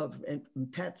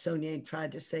and Pat Sonier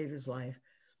tried to save his life,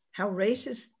 how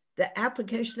racist the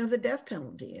application of the death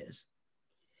penalty is.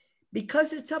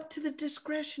 Because it's up to the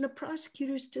discretion of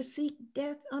prosecutors to seek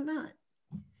death or not.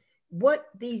 What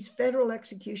these federal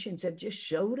executions have just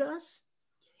showed us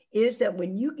is that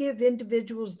when you give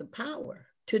individuals the power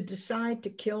to decide to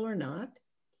kill or not,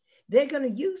 they're going to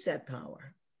use that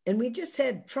power. And we just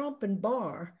had Trump and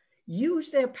Barr use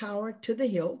their power to the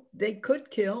hilt. They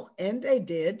could kill, and they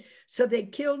did. So they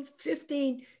killed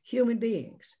 15 human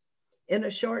beings in a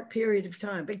short period of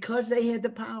time because they had the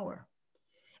power.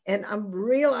 And I'm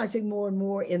realizing more and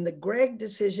more in the Gregg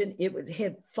decision, it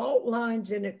had fault lines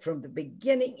in it from the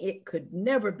beginning. It could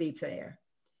never be fair.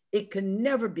 It could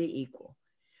never be equal.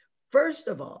 First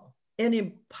of all, an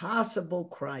impossible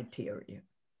criteria.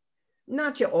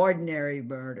 Not your ordinary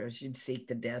murders, you'd seek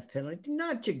the death penalty,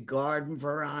 not your garden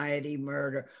variety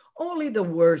murder, only the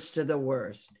worst of the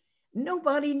worst.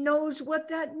 Nobody knows what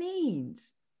that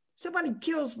means. Somebody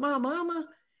kills my mama,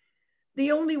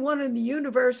 the only one in the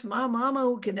universe, my mama,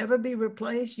 who can never be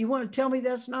replaced. You want to tell me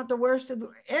that's not the worst of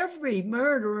every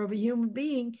murder of a human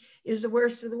being is the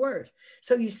worst of the worst.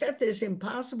 So you set this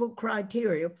impossible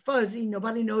criteria, fuzzy,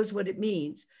 nobody knows what it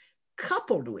means,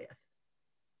 coupled with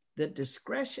the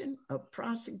discretion of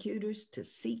prosecutors to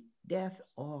seek death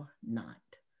or not.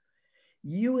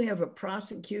 You have a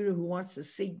prosecutor who wants to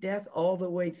seek death all the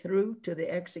way through to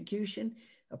the execution,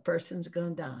 a person's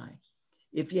going to die.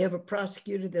 If you have a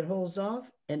prosecutor that holds off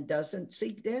and doesn't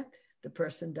seek death, the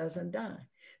person doesn't die.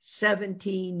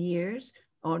 17 years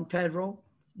on federal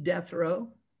death row,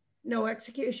 no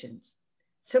executions.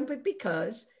 Simply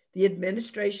because the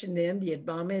administration then, the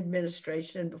Obama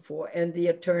administration and before, and the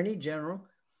attorney general,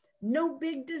 no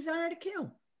big desire to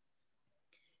kill.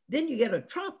 Then you get a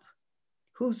Trump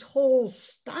whose whole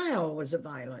style was a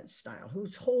violent style,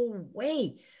 whose whole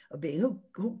way of being,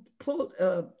 who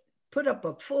put up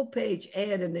a full-page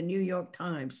ad in the New York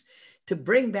Times to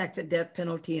bring back the death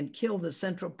penalty and kill the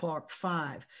Central Park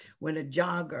Five when a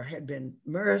jogger had been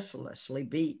mercilessly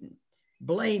beaten,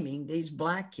 blaming these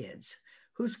Black kids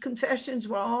whose confessions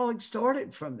were all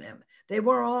extorted from them. They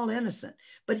were all innocent,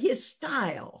 but his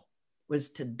style was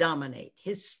to dominate.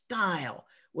 His style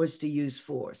was to use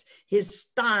force. His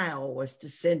style was to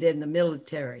send in the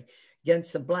military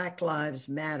against the Black Lives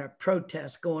Matter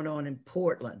protests going on in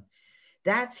Portland.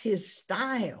 That's his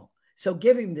style. So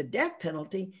give him the death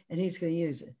penalty and he's going to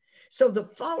use it. So the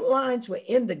fault lines were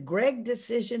in the Gregg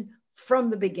decision from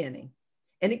the beginning,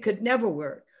 and it could never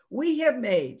work. We have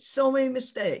made so many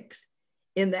mistakes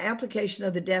in the application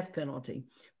of the death penalty.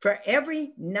 For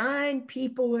every 9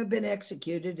 people who have been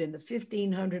executed in the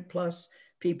 1,500 plus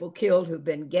people killed who've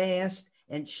been gassed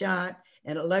and shot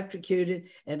and electrocuted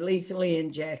and lethally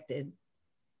injected,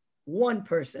 1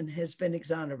 person has been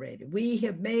exonerated. We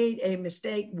have made a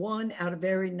mistake 1 out of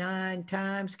every 9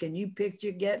 times. Can you picture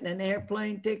getting an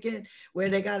airplane ticket where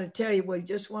they got to tell you, well, we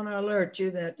just want to alert you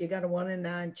that you got a 1 in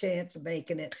 9 chance of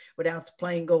making it without the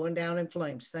plane going down in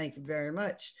flames. Thank you very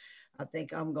much. I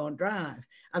think I'm going to drive.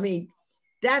 I mean,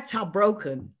 that's how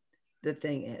broken the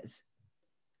thing is.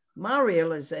 My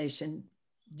realization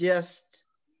just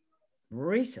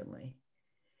recently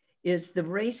is the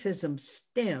racism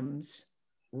stems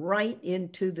right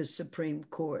into the Supreme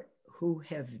Court, who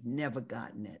have never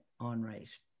gotten it on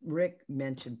race. Rick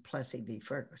mentioned Plessy v.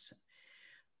 Ferguson.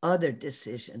 Other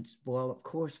decisions, well, of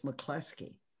course,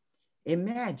 McCluskey.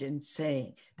 Imagine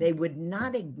saying they would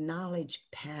not acknowledge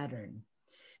pattern.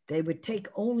 They would take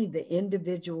only the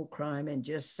individual crime and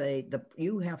just say,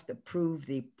 you have to prove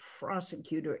the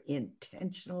prosecutor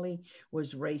intentionally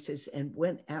was racist and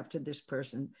went after this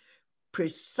person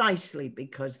precisely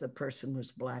because the person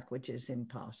was Black, which is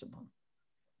impossible.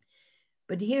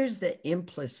 But here's the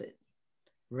implicit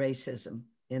racism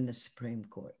in the Supreme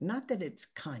Court. Not that it's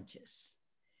conscious.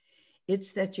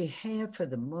 It's that you have, for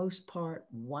the most part,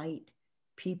 white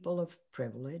people of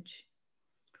privilege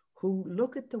who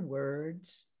look at the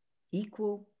words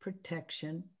equal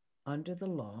protection under the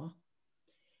law,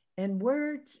 and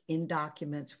words in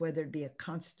documents, whether it be a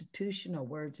constitution or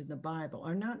words in the Bible,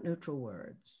 are not neutral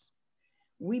words.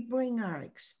 We bring our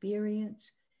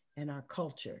experience and our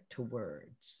culture to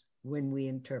words when we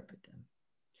interpret them.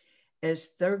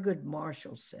 As Thurgood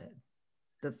Marshall said,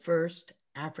 the first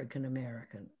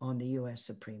African-American on the US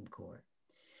Supreme Court,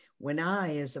 when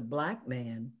I, as a Black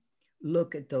man,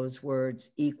 look at those words,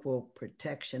 equal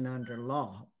protection under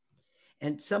law,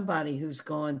 and somebody who's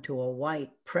gone to a white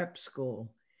prep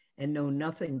school and know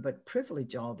nothing but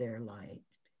privilege all their life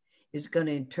is going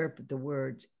to interpret the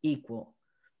words equal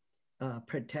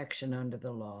protection under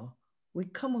the law, we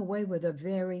come away with a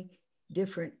very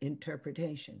different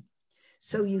interpretation.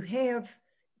 So you have,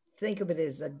 think of it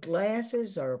as a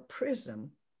glasses or a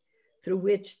prism through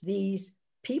which these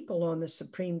people on the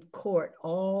Supreme Court,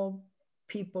 all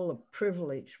people of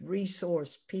privilege,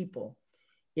 resource people,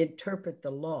 interpret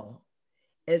the law,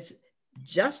 as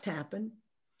just happened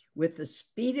with the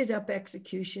speeded up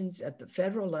executions at the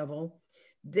federal level.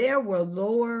 There were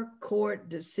lower court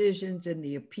decisions in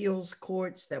the appeals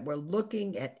courts that were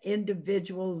looking at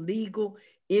individual legal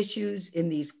issues in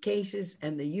these cases,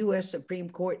 and the US Supreme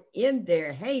Court, in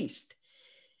their haste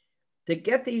to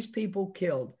get these people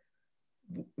killed,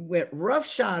 went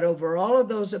roughshod over all of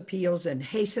those appeals and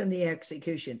hastened the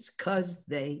executions because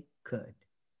they could.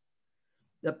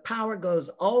 The power goes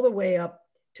all the way up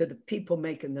to the people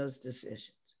making those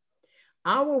decisions.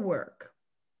 Our work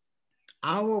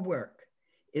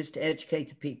is to educate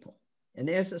the people. And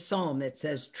there's a psalm that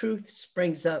says, truth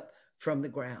springs up from the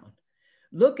ground.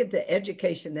 Look at the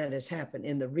education that has happened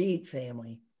in the Reed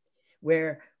family,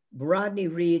 where Rodney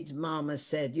Reed's mama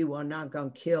said, you are not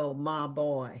going to kill my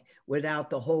boy without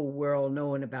the whole world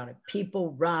knowing about it.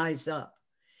 People rise up.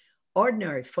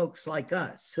 Ordinary folks like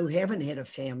us who haven't had a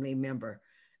family member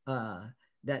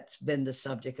that's been the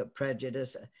subject of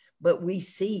prejudice, but we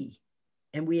see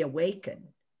and we awaken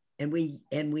and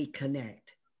we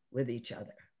connect with each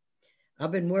other.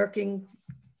 I've been working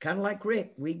kind of like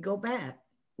Rick. We go back.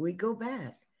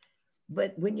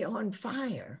 But when you're on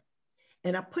fire,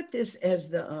 and I put this as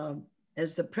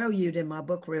the prelude in my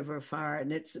book, River of Fire,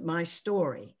 and it's my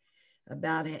story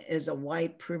about, as a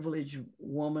white privileged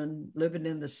woman living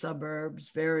in the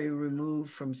suburbs, very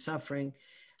removed from suffering,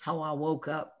 how I woke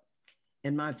up.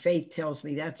 And my faith tells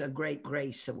me that's a great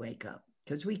grace to wake up,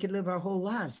 because we could live our whole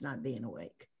lives not being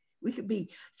awake. We could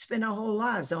spend our whole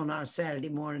lives on our Saturday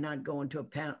morning not going to a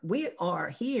panel. We are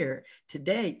here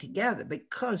today together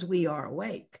because we are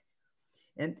awake.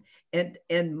 And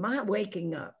my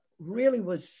waking up really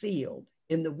was sealed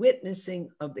in the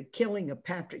witnessing of the killing of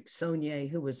Patrick Saunier,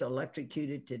 who was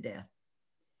electrocuted to death.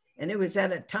 And it was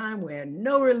at a time where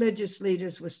no religious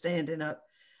leaders were standing up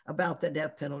about the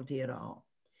death penalty at all.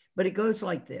 But it goes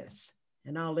like this,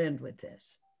 and I'll end with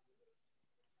this.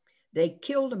 They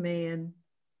killed a man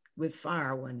with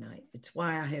fire one night. It's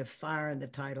why I have fire in the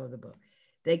title of the book.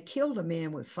 They killed a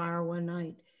man with fire one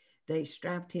night. They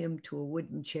strapped him to a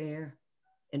wooden chair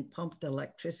and pumped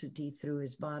electricity through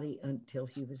his body until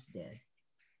he was dead.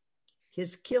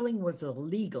 His killing was a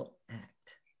legal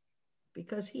act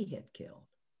because he had killed.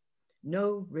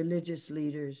 No religious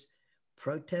leaders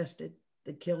protested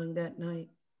the killing that night,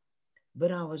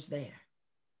 but I was there.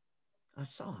 I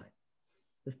saw it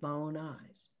with my own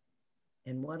eyes.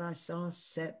 And what I saw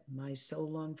set my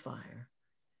soul on fire,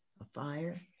 a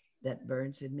fire that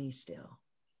burns in me still.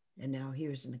 And now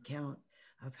here's an account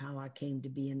of how I came to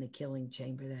be in the killing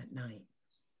chamber that night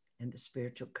and the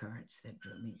spiritual currents that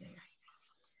drew me there.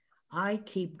 I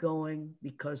keep going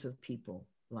because of people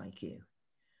like you.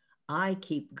 I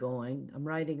keep going. I'm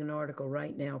writing an article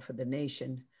right now for The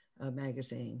Nation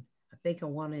magazine. I think I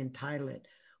want to entitle it,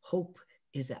 Hope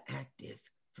is an Active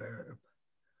Verb.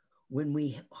 When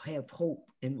we have hope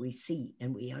and we see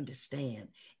and we understand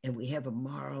and we have a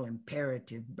moral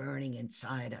imperative burning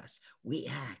inside us, we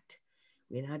act.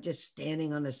 We're not just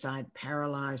standing on the side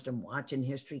paralyzed and watching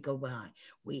history go by.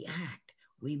 We act,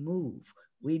 we move,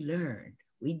 we learn,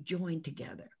 we join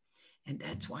together. And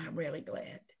that's why I'm really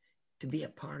glad to be a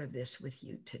part of this with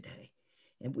you today.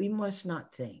 And we must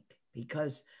not think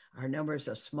because our numbers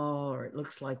are small or it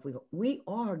looks like we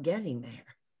are getting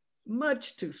there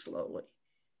much too slowly.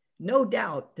 No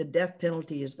doubt the death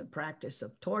penalty is the practice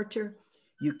of torture.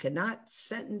 You cannot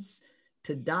sentence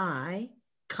to die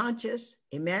conscious,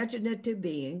 imaginative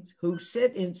beings who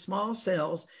sit in small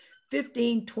cells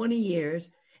 15, 20 years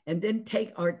and then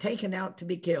are taken out to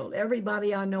be killed.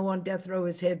 Everybody I know on death row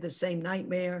has had the same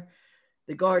nightmare.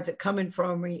 The guards are coming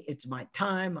for me. It's my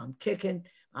time. I'm kicking.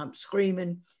 I'm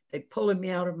screaming. They're pulling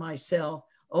me out of my cell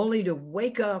only to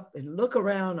wake up and look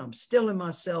around. I'm still in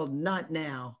my cell, not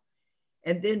now.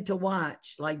 And then to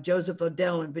watch, like Joseph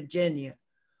Odell in Virginia,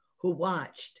 who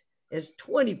watched as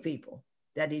 20 people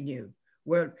that he knew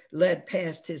were led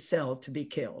past his cell to be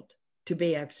killed, to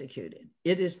be executed.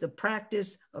 It is the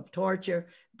practice of torture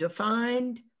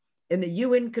defined in the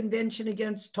UN Convention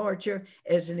Against Torture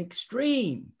as an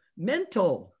extreme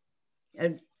mental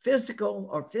and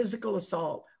physical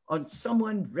assault on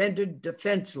someone rendered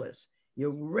defenseless.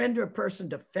 You render a person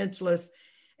defenseless,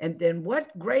 and then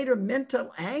what greater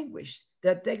mental anguish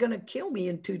that they're going to kill me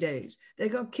in 2 days. They're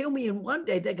going to kill me in 1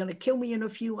 day. They're going to kill me in a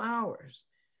few hours.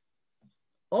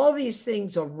 All these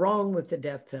things are wrong with the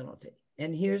death penalty.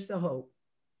 And here's the hope.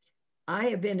 I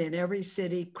have been in every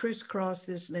city, crisscrossed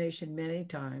this nation many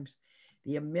times.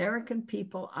 The American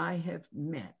people I have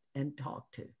met and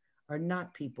talked to are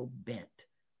not people bent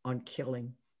on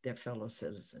killing their fellow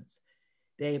citizens.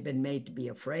 They have been made to be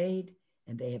afraid,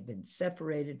 and they have been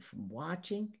separated from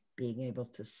watching, being able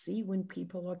to see when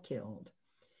people are killed.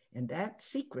 And that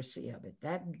secrecy of it,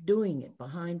 that doing it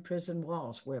behind prison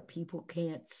walls where people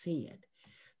can't see it,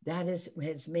 that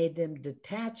has made them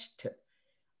detached to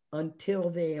until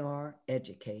they are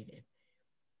educated.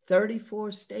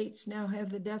 34 states now have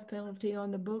the death penalty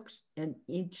on the books, and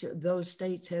each of those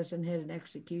states hasn't had an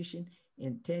execution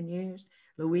in 10 years.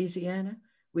 Louisiana,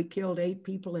 we killed 8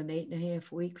 people in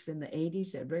 8.5 weeks in the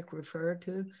 80s that Rick referred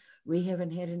to. We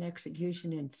haven't had an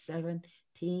execution in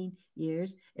 17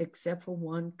 years, except for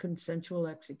one consensual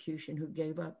execution who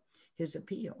gave up his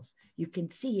appeals. You can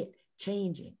see it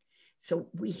changing. So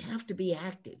we have to be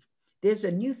active. There's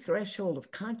a new threshold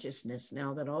of consciousness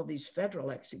now that all these federal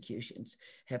executions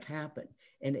have happened,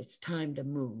 and it's time to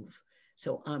move.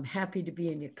 So I'm happy to be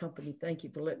in your company. Thank you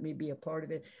for letting me be a part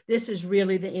of it. This is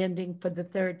really the ending for the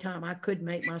 3rd time. I could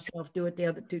make myself do it the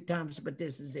other 2 times, but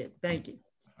this is it. Thank you.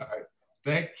 All right.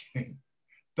 Thank you.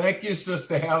 Thank you,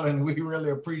 Sister Helen. We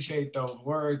really appreciate those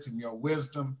words and your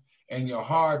wisdom and your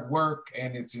hard work.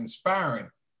 And it's inspiring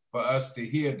for us to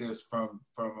hear this from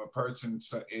a person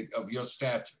of your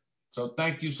stature. So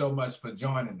thank you so much for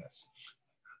joining us.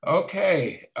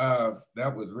 Okay,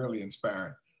 that was really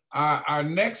inspiring. Our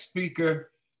next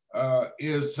speaker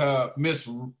is Miss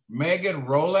Megan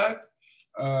Rollag,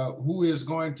 who is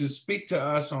going to speak to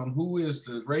us on who is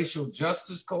the Racial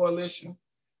Justice Coalition,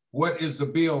 what is the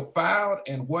bill filed,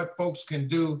 and what folks can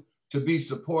do to be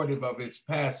supportive of its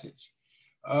passage.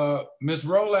 Ms.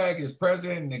 Rollag is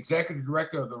President and Executive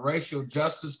Director of the Racial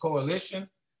Justice Coalition.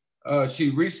 She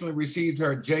recently received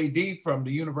her JD from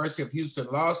the University of Houston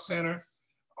Law Center.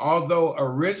 Although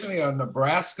originally a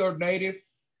Nebraska native,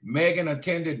 Megan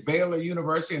attended Baylor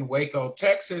University in Waco,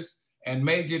 Texas, and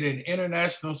majored in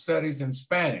international studies in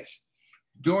Spanish.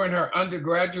 During her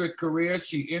undergraduate career,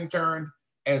 she interned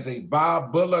as a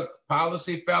Bob Bullock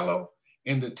Policy Fellow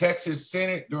in the Texas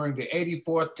Senate during the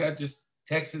 84th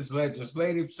Texas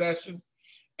legislative session,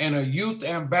 and a youth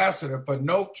ambassador for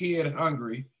No Kid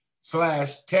Hungry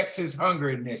 / Texas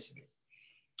Hunger Initiative.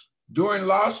 During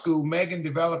law school, Megan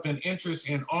developed an interest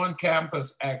in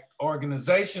on-campus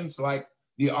organizations like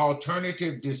the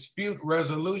Alternative Dispute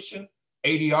Resolution,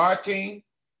 ADR team,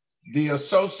 the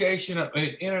Association of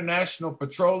International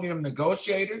Petroleum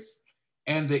Negotiators,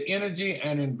 and the Energy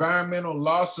and Environmental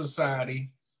Law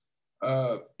Society,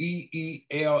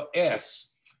 EELS.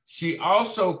 She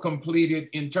also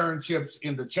completed internships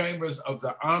in the chambers of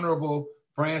the Honorable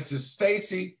Francis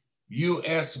Stacy,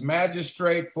 U.S.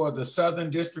 Magistrate for the Southern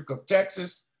District of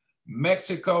Texas,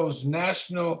 Mexico's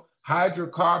National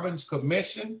Hydrocarbons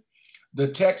Commission, the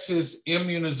Texas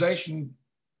Immunization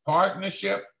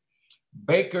Partnership,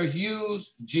 Baker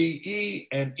Hughes, GE,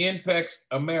 and Inpex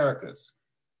Americas.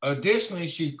 Additionally,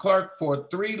 she clerked for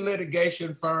 3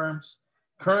 litigation firms.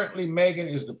 Currently, Megan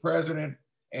is the president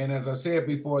and, as I said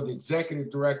before, the executive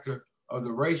director of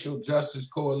the Racial Justice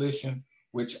Coalition,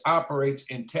 which operates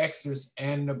in Texas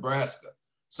and Nebraska.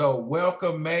 So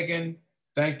welcome, Megan.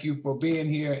 Thank you for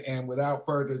being here. And without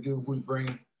further ado, we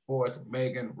bring forth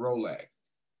Megan Rollag.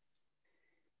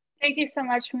 Thank you so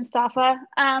much, Mustafa.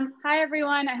 Hi,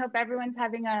 everyone. I hope everyone's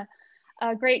having a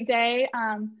great day.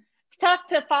 It's tough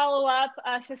to follow up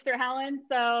Sister Helen,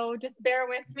 so just bear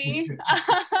with me.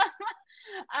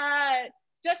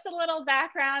 Just a little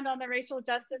background on the Racial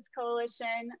Justice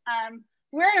Coalition.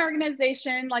 We're an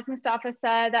organization, like Mustafa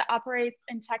said, that operates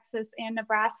in Texas and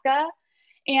Nebraska.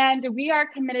 And we are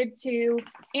committed to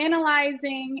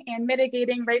analyzing and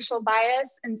mitigating racial bias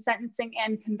in sentencing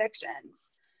and convictions.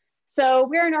 So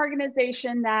we're an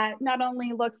organization that not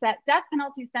only looks at death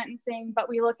penalty sentencing, but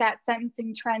we look at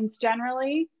sentencing trends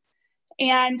generally.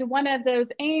 And one of those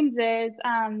aims is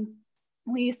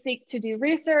we seek to do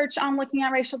research on looking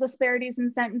at racial disparities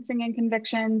in sentencing and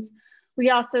convictions. We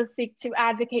also seek to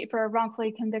advocate for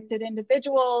wrongfully convicted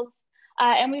individuals,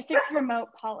 and we seek to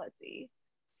promote policy.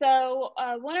 So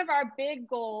one of our big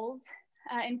goals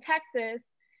in Texas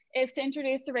is to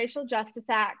introduce the Racial Justice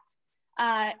Act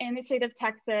in the state of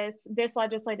Texas this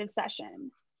legislative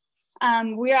session.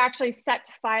 We are actually set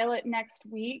to file it next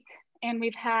week, and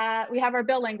we have our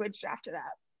bill language drafted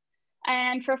up.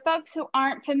 And for folks who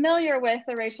aren't familiar with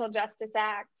the Racial Justice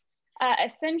Act,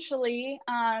 essentially,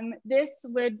 this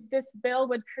bill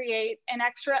would create an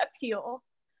extra appeal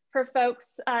for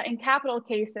folks in capital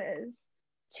cases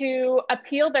to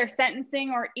appeal their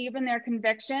sentencing or even their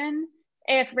conviction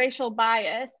if racial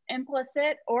bias,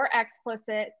 implicit or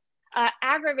explicit,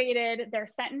 aggravated their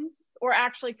sentence or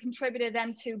actually contributed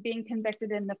them to being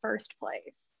convicted in the first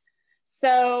place.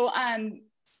 So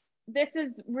this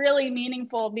is really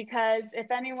meaningful because if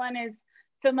anyone is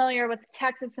familiar with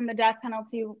Texas and the death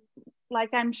penalty,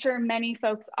 like I'm sure many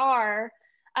folks are,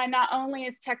 not only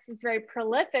is Texas very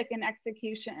prolific in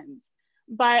executions,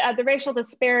 but the racial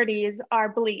disparities are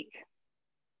bleak.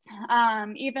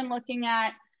 Even looking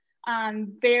at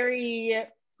very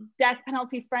death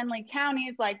penalty friendly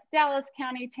counties like Dallas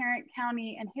County, Tarrant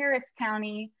County, and Harris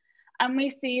County, we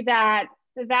see that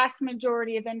the vast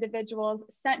majority of individuals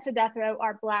sent to death row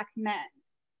are Black men.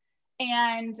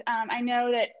 And I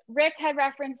know that Rick had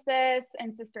referenced this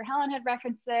and Sister Helen had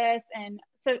referenced this, and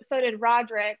so did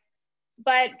Rodrick.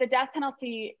 But the death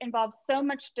penalty involves so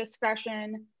much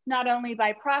discretion, not only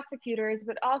by prosecutors,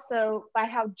 but also by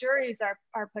how juries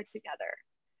are put together.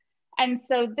 And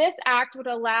so this act would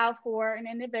allow for an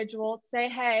individual to say,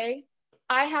 hey,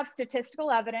 I have statistical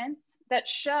evidence that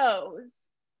shows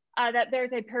that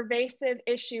there's a pervasive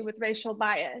issue with racial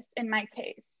bias in my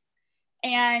case.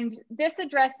 And this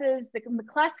addresses the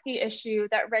McCluskey issue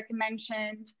that Rick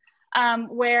mentioned,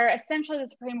 where essentially the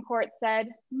Supreme Court said,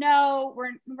 no,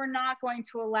 we're not going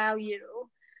to allow you,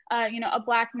 a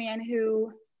Black man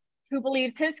who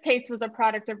believes his case was a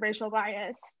product of racial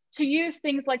bias, to use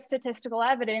things like statistical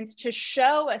evidence to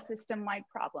show a system-wide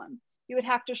problem. You would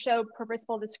have to show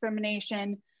purposeful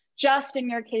discrimination just in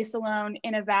your case alone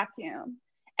in a vacuum.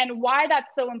 And why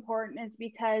that's so important is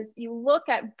because you look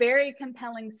at very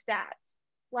compelling stats,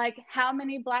 like how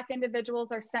many Black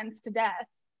individuals are sentenced to death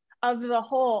of the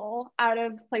whole out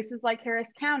of places like Harris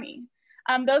County.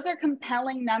 Those are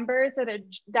compelling numbers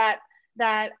that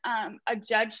a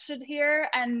judge should hear,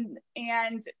 and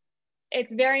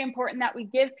it's very important that we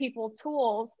give people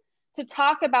tools to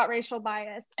talk about racial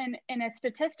bias in a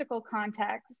statistical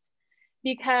context,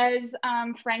 because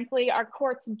frankly, our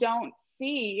courts don't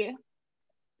see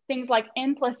things like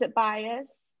implicit bias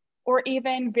or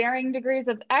even varying degrees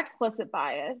of explicit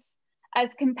bias as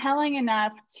compelling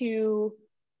enough to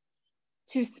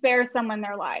spare someone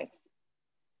their life.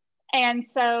 And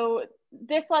so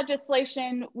this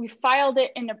legislation, we filed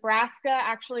it in Nebraska,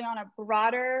 actually on a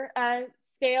broader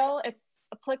scale. It's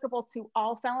applicable to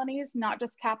all felonies, not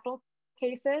just capital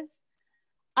cases.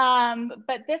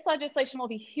 But this legislation will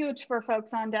be huge for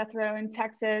folks on death row in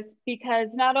Texas, because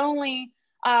not only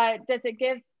does it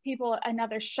give people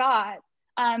another shot,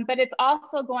 but it's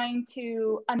also going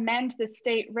to amend the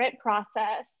state writ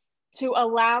process to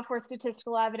allow for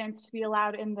statistical evidence to be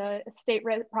allowed in the state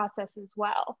writ process as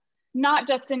well. Not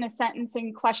just in a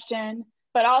sentencing question,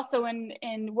 but also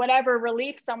in whatever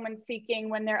relief someone's seeking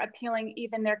when they're appealing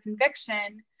even their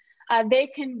conviction. They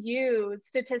can use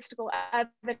statistical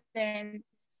evidence,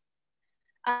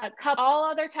 all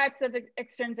other types of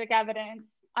extrinsic evidence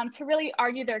to really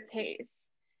argue their case.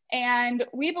 And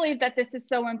we believe that this is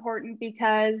so important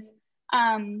because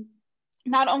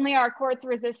not only are courts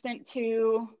resistant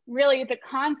to really the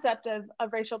concept of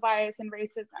racial bias and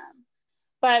racism,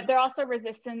 but they're also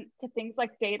resistant to things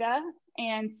like data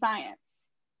and science.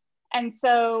 And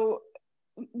so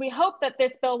we hope that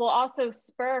this bill will also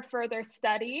spur further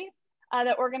study,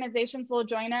 that organizations will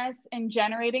join us in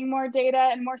generating more data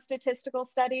and more statistical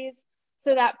studies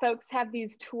so that folks have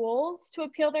these tools to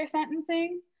appeal their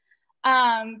sentencing.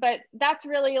 But that's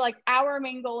really like our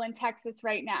main goal in Texas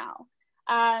right now.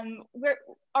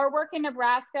 Our work in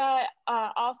Nebraska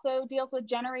also deals with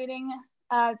generating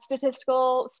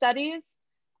statistical studies.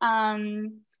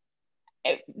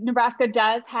 Nebraska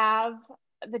does have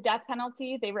the death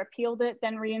penalty. They repealed it,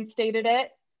 then reinstated it.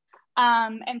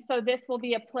 And so this will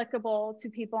be applicable to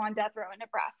people on death row in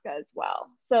Nebraska as well.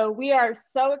 So we are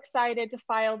so excited to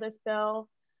file this bill.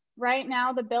 Right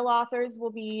now, the bill authors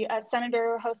will be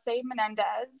Senator Jose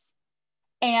Menendez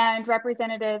and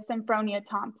Representative Semfronia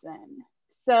Thompson.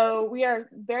 So we are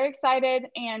very excited,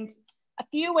 and a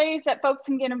few ways that folks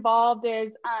can get involved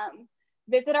is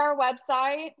visit our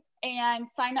website and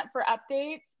sign up for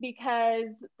updates, because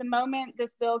the moment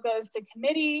this bill goes to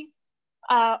committee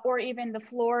or even the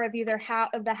floor of either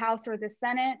the House or the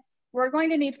Senate, we're going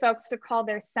to need folks to call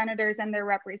their senators and their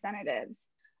representatives.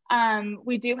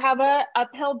 We do have an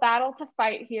uphill battle to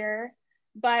fight here,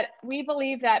 but we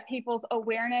believe that people's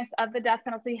awareness of the death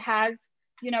penalty has,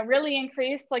 really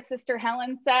increased, like Sister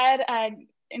Helen said,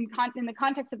 in the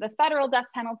context of the federal death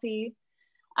penalty.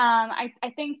 I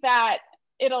think that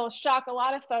it'll shock a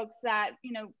lot of folks that,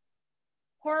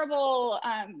 horrible,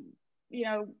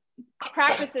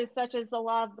 practices such as the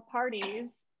law of the parties.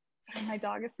 Sorry, my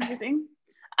dog is sneezing.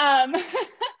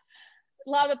 a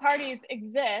lot of the parties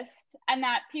exist and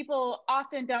that people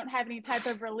often don't have any type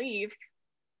of relief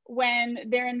when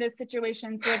they're in those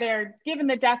situations where they're given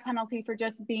the death penalty for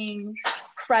just being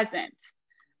present.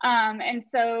 And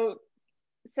so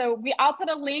I'll put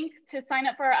a link to sign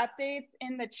up for our updates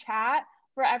in the chat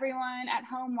for everyone at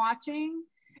home watching.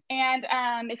 And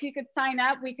if you could sign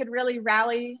up, we could really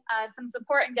rally some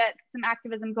support and get some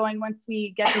activism going once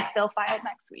we get this bill filed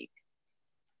next week.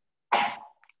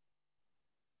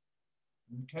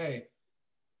 Okay.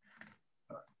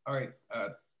 All right.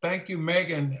 Thank you,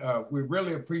 Megan. We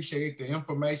really appreciate the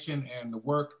information and the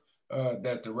work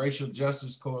that the Racial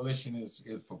Justice Coalition is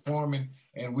performing.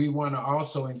 And we want to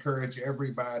also encourage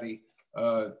everybody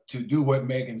to do what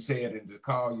Megan said and to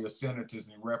call your senators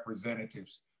and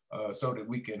representatives so that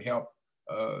we can help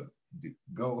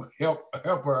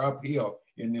help her uphill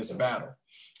in this battle.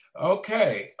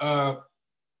 Okay.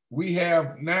 We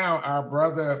have now our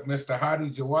brother, Mr. Hadi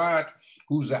Jawad,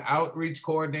 who's the outreach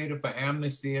coordinator for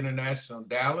Amnesty International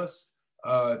Dallas,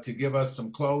 to give us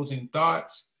some closing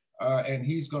thoughts. And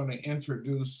he's going to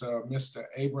introduce Mr.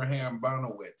 Abraham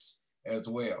Bonowitz as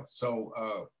well.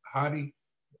 So Hadi,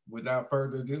 without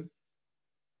further ado.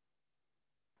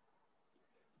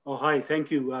 Oh, hi,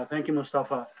 thank you. Thank you,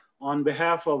 Mustafa. On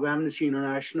behalf of Amnesty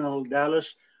International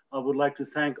Dallas, I would like to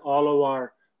thank all of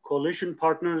our coalition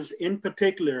partners, in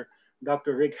particular,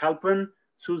 Dr. Rick Halperin,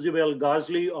 Susie Bell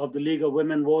Gosley of the League of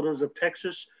Women Voters of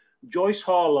Texas, Joyce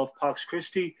Hall of Pax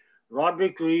Christi,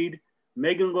 Rodrick Reed,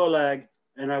 Megan Rollag,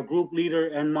 and our group leader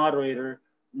and moderator,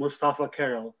 Mustafa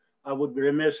Carroll. I would be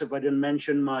remiss if I didn't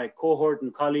mention my cohort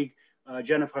and colleague,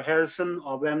 Jennifer Harrison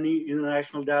of Amnesty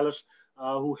International Dallas,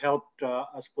 who helped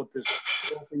us put this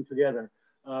whole thing together.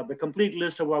 The complete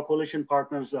list of our coalition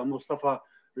partners, Mustafa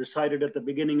recited at the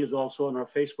beginning, is also on our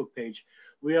Facebook page.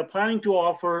 We are planning to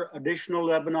offer additional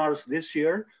webinars this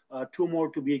year, 2 more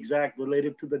to be exact,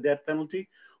 related to the death penalty.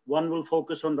 One will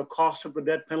focus on the cost of the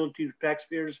death penalty to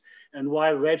taxpayers and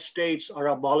why red states are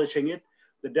abolishing it.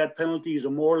 The death penalty is a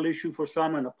moral issue for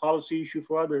some and a policy issue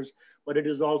for others, but it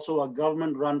is also a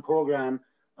government-run program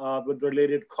with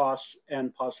related costs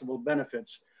and possible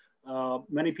benefits.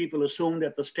 Many people assume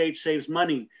that the state saves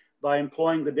money by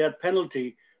employing the death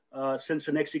penalty, since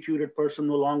an executed person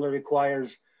no longer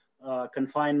requires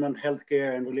confinement,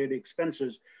 healthcare, and related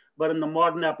expenses. But in the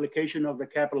modern application of the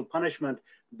capital punishment,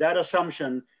 that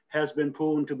assumption has been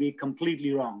proven to be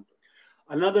completely wrong.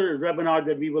 Another webinar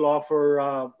that we will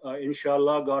offer,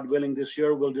 inshallah, God willing, this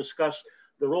year, will discuss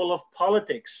the role of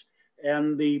politics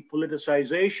and the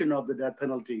politicization of the death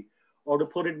penalty, or to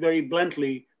put it very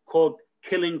bluntly, quote,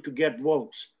 killing to get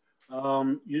votes.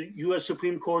 U.S.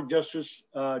 Supreme Court Justice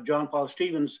John Paul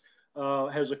Stevens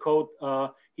has a quote.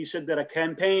 He said that a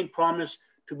campaign promised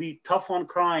to be tough on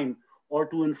crime or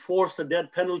to enforce the death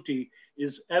penalty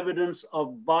is evidence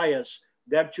of bias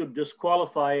that should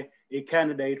disqualify a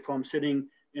candidate from sitting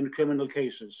in criminal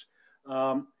cases.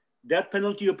 Death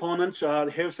penalty opponents,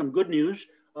 here's some good news.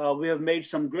 We have made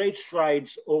some great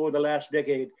strides over the last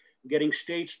decade, getting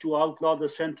states to outlaw the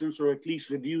sentence or at least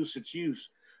reduce its use.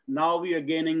 Now we are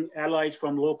gaining allies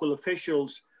from local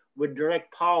officials with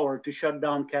direct power to shut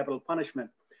down capital punishment.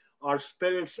 Our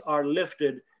spirits are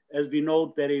lifted as we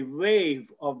note that a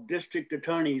wave of district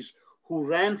attorneys who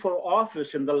ran for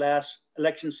office in the last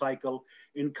election cycle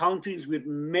in counties with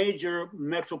major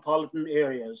metropolitan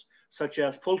areas, such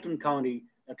as Fulton County,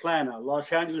 Atlanta,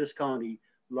 Los Angeles County,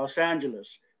 Los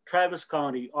Angeles, Travis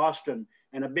County, Austin,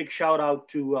 and a big shout out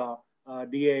to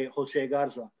DA Jose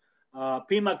Garza.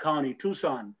 Pima County,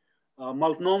 Tucson,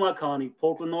 Multnomah County,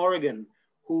 Portland, Oregon,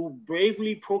 who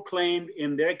bravely proclaimed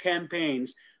in their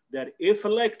campaigns that if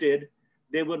elected,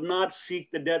 they would not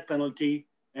seek the death penalty.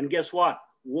 And guess what?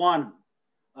 Won.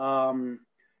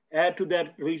 Add to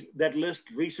that list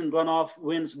recent runoff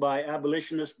wins by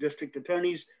abolitionist district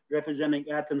attorneys representing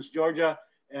Athens, Georgia,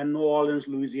 and New Orleans,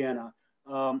 Louisiana.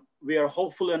 We are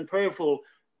hopeful and prayerful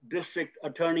district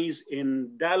attorneys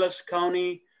in Dallas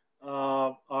County.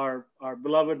 Our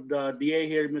beloved DA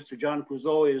here, Mr. John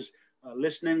Crusoe, is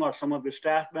listening, or some of his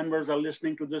staff members are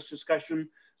listening to this discussion,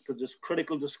 to this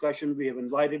critical discussion. We have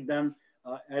invited them,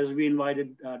 as we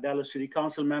invited Dallas City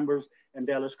Council members and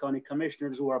Dallas County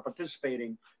commissioners who are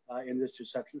participating in this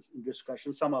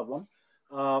discussion, some of them,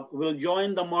 will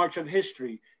join the march of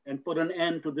history and put an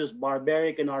end to this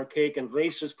barbaric and archaic and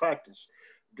racist practice.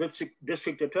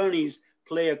 District attorneys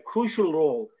play a crucial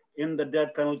role in the death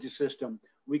penalty system.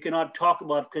 We cannot talk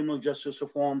about criminal justice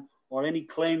reform or any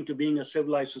claim to being a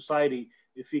civilized society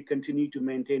if we continue to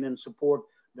maintain and support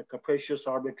the capricious,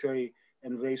 arbitrary,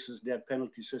 and racist death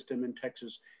penalty system in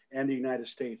Texas and the United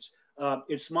States.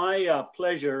 It's my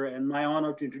pleasure and my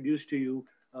honor to introduce to you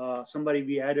somebody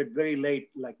we added very late,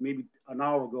 like maybe an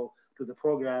hour ago to the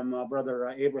program, Brother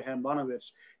Abraham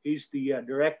Bonowitz. He's the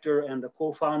director and the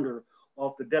co-founder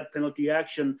of the death penalty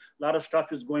action. A lot of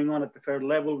stuff is going on at the federal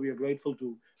level. We are grateful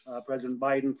to President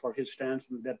Biden for his stance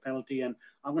on the death penalty. And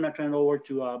I'm going to turn it over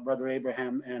to Brother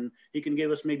Abraham, and he can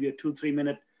give us maybe a 2-3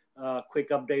 minute quick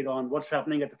update on what's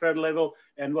happening at the federal level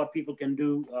and what people can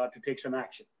do to take some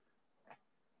action.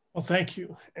 Well, thank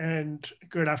you, and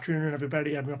good afternoon,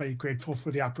 everybody. I'm really grateful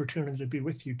for the opportunity to be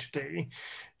with you today.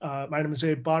 My name is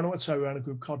Abe Bonowitz. I run a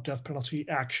group called Death Penalty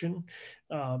Action.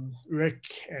 Rick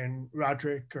and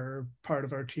Rodrick are part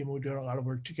of our team. We're doing a lot of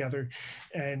work together,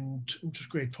 and I'm just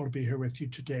grateful to be here with you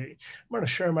today. I'm going to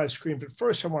share my screen, but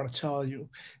first I want to tell you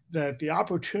that the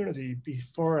opportunity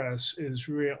before us is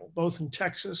real, both in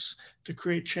Texas to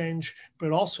create change,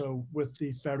 but also with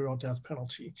the federal death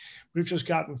penalty. We've just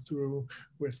gotten through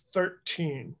with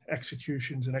 13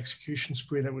 executions, an execution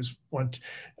spree that went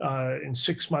in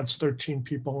 6 months, 13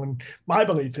 people. And my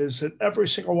belief is that every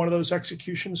single one of those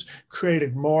executions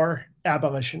created more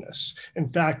abolitionists. In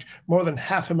fact, more than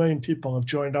 500,000 people have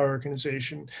joined our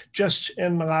organization just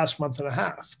in the last month and a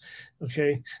half.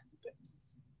 Okay.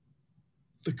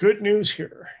 The good news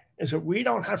here is that we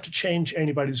don't have to change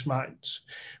anybody's minds.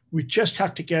 We just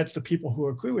have to get the people who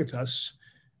agree with us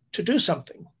to do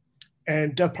something.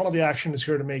 And Death Penalty Action is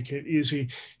here to make it easy.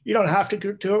 You don't have to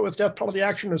do it with Death Penalty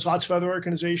Action. There's lots of other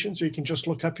organizations, or you can just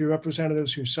look up your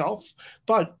representatives yourself.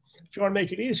 But if you want to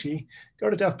make it easy, go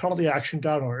to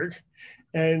deathpenaltyaction.org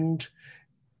and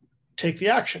take the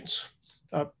actions.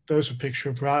 There's a picture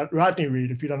of Rodney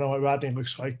Reed. If you don't know what Rodney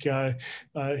looks like,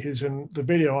 he's in the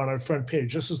video on our front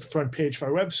page. This is the front page of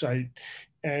our website.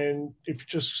 And if you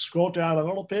just scroll down a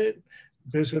little bit,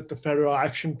 visit the federal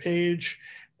action page,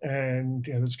 and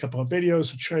there's a couple of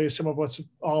videos that show you some of what's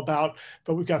all about.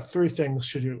 But we've got 3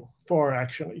 things to do, 4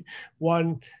 actually.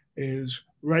 One is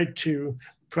write to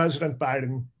President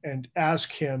Biden and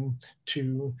ask him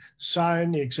to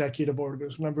sign the executive order.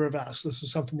 There's a number of asks. This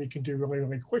is something you can do really,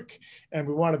 really quick. And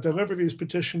we want to deliver these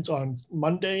petitions on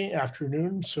Monday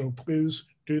afternoon. So please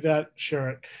do that, share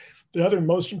it. The other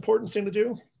most important thing to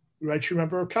do, write your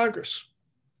member of Congress.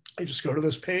 You just go to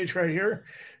this page right here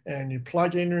and you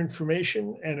plug in your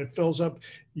information, and it fills up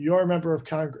your member of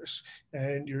Congress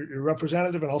and your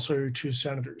representative, and also your 2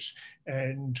 senators.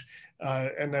 And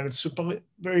then it's simple,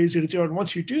 very easy to do. And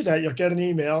once you do that, you'll get an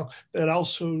email that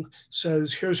also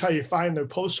says, here's how you find their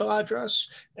postal address,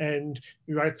 and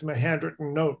you write them a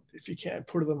handwritten note. If you can't,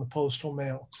 put it in the postal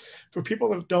mail. For people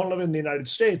that don't live in the United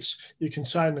States, you can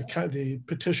sign the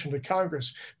petition to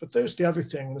Congress. But there's the other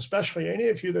thing, and especially any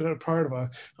of you that are part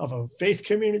of a faith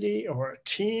community or a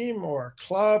team or a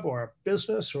club or a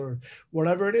business or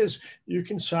whatever it is, you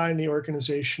can sign the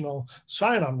organizational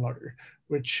sign-on letter,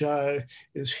 which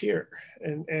is here.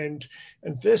 And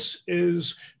this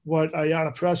is what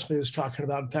Ayanna Pressley is talking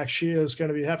about. In fact, she is going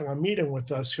to be having a meeting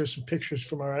with us. Here's some pictures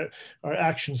from our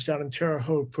actions down in Terre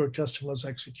Haute protesting those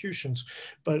executions.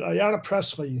 But Ayanna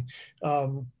Pressley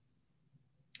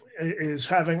is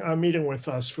having a meeting with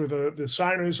us for the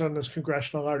signers on this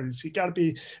congressional artists. You got to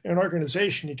be an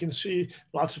organization. You can see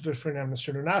lots of different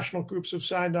Amnesty International groups have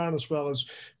signed on, as well as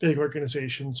big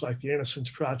organizations like the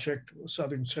Innocence Project, the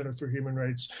Southern Center for Human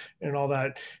Rights, and all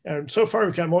that. And so far,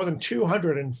 we've got more than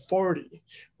 240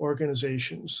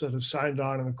 organizations that have signed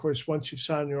on. And of course, once you've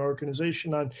signed your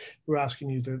organization on, we're asking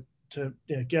you to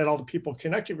get all the people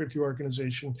connected with your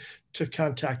organization to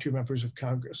contact your members of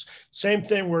Congress. Same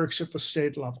thing works at the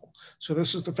state level. So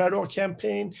this is the federal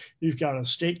campaign. You've got a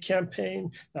state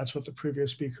campaign. That's what the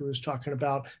previous speaker was talking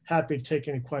about. Happy to take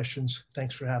any questions.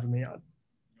 Thanks for having me on.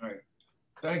 All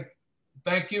right.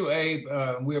 Thank you, Abe.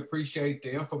 We appreciate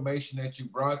the information that you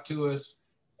brought to us.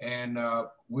 And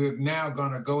we're now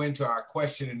going to go into our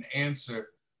question and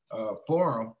answer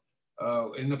forum.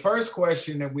 And the first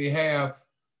question that we have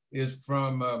is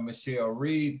from Michelle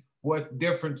Reed.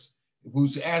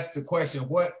 Who's asked the question,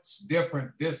 what's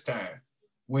different this time?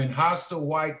 When hostile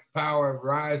white power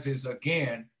rises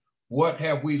again, what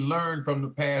have we learned from the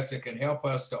past that can help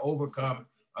us to overcome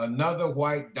another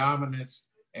white dominance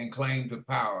and claim to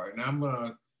power? And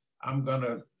I'm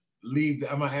gonna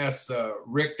ask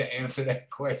Rick to answer that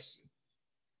question,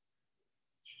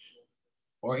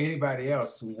 or anybody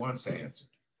else who wants to answer.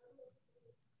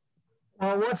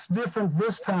 Well, what's different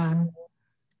this time,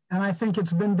 and I think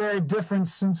it's been very different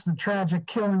since the tragic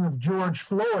killing of George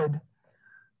Floyd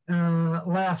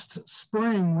last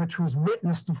spring, which was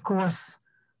witnessed, of course,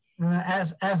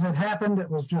 as it happened.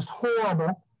 It was just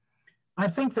horrible. I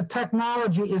think the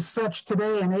technology is such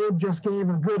today, and Abe just gave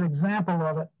a good example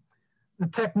of it. The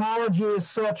technology is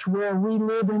such where we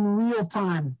live in real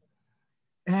time.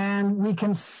 and we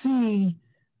can see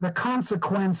the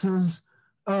consequences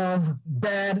of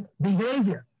bad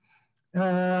behavior,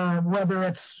 whether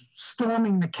it's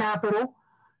storming the Capitol,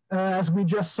 as we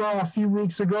just saw a few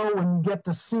weeks ago, when you get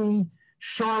to see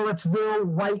Charlottesville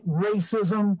white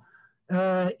racism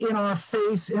in our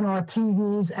face, in our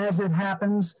TVs as it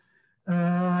happens.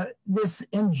 This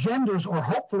engenders, or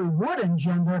hopefully would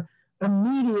engender,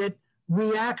 immediate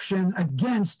reaction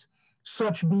against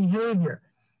such behavior.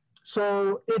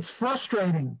 So it's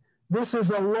frustrating. This is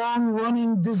a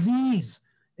long-running disease.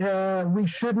 We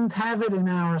shouldn't have it in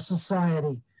our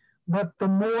society. But the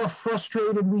more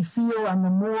frustrated we feel and the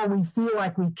more we feel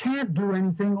like we can't do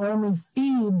anything only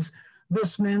feeds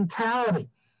this mentality.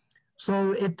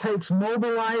 So it takes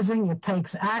mobilizing, it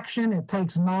takes action, it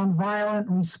takes nonviolent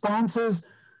responses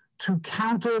to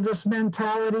counter this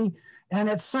mentality, and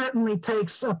it certainly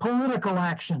takes a political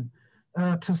action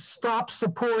to stop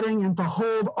supporting and to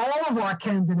hold all of our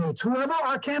candidates, whoever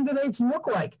our candidates look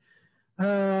like,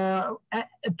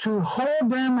 to hold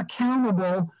them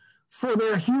accountable for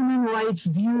their human rights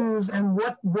views and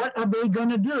what are they going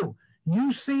to do.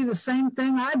 You see the same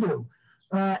thing I do.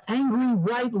 Angry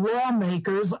white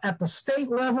lawmakers at the state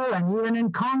level and even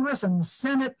in Congress and the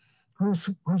Senate who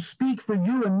speak for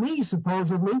you and me,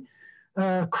 supposedly,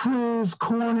 Cruz,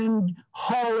 Cornyn,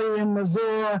 Hawley in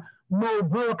Missouri, Mo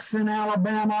Brooks in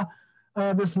Alabama,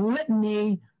 this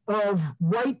litany of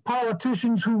white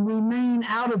politicians who remain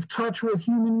out of touch with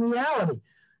human reality.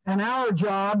 And our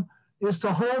job is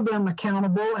to hold them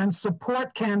accountable and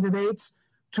support candidates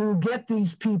to get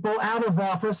these people out of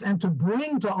office and to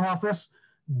bring to office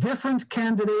different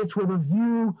candidates with a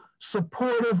view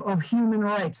supportive of human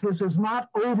rights. This is not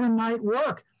overnight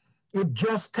work. It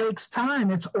just takes time.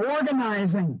 It's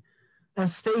organizing,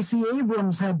 as Stacey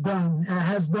Abrams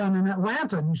has done in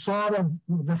Atlanta. You saw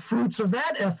the fruits of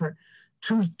that effort.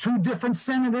 Two different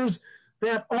senators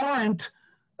that aren't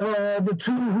the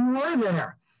two who were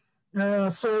there.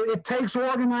 So it takes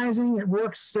organizing. It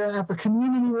works at the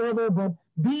community level, but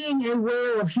being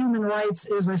aware of human rights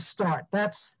is a start.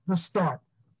 That's the start.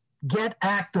 Get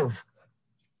active.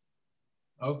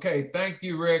 Okay, thank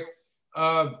you, Rick.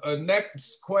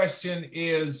 Next question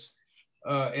is,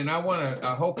 and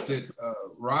I hope that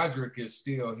Rodrick is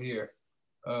still here.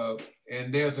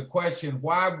 And there's a question,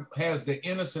 why has the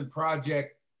Innocent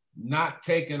Project not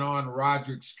taken on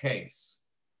Rodrick's case?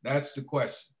 That's the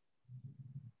question.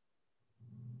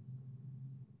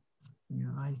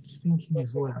 Yeah, I think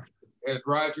he's left. Has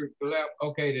Rodrick left?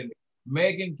 Okay, then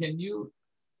Megan, can you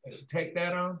take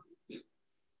that on?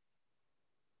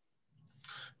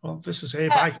 Well, this is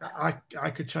Abe. I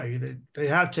could tell you that they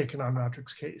have taken on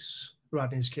Rodrick's case,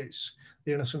 Rodney's case.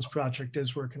 The Innocence Project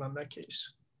is working on that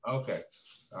case. Okay.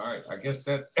 All right. I guess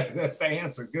that's the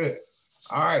answer. Good.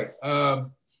 All right.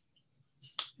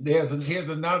 Here's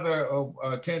another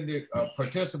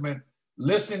participant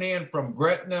listening in from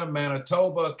Gretna,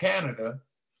 Manitoba, Canada.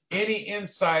 Any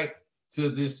insight to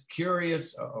this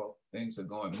curious? Things are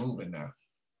moving now.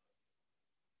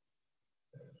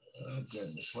 Oh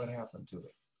goodness, what happened to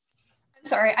it? I'm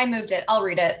sorry, I moved it. I'll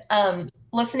read it.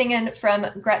 Listening in from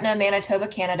Gretna, Manitoba,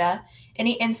 Canada.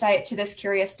 Any insight to this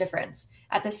curious difference?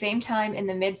 At the same time, in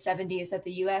the mid-70s that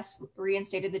the US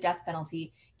reinstated the death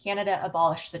penalty, Canada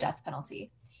abolished the death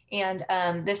penalty. And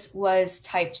this was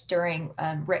typed during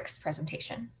Rick's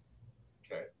presentation.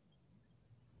 Okay.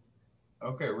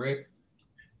 Okay, Rick.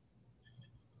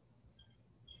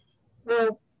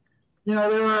 Well, you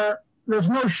know, there's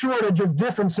no shortage of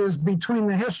differences between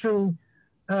the history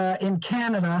in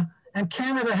Canada, and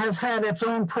Canada has had its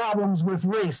own problems with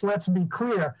race, let's be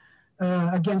clear,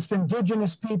 against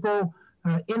Indigenous people,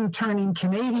 interning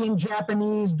Canadian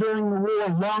Japanese during the war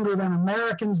longer than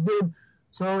Americans did.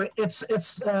 So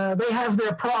they have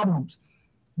their problems.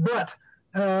 But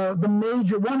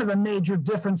one of the major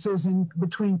differences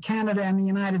between Canada and the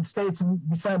United States, and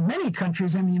beside many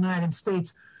countries in the United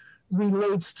States,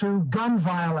 relates to gun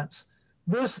violence.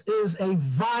 This is a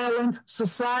violent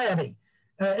society.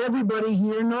 Everybody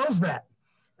here knows that.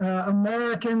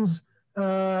 Americans,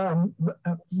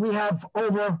 we have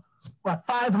over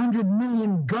 500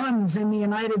 million guns in the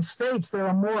United States. There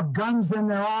are more guns than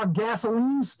there are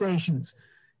gasoline stations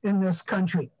in this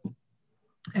country.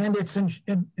 And it's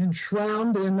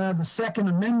enshrouded in the Second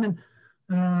Amendment,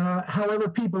 however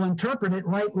people interpret it,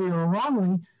 rightly or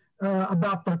wrongly,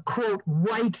 about the, quote,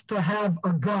 right to have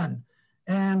a gun.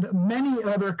 And many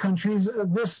other countries,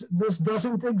 this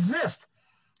doesn't exist.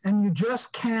 And you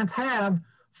just can't have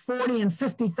 40 and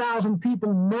 50,000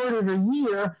 people murdered a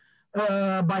year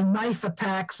by knife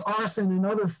attacks, arson, and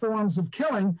other forms of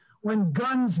killing when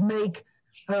guns make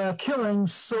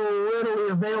killings so readily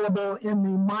available in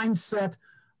the mindset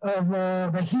of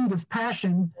the heat of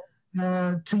passion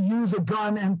to use a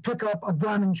gun and pick up a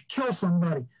gun and kill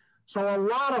somebody. So a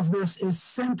lot of this is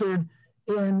centered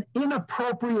in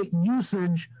inappropriate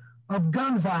usage of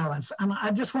gun violence. And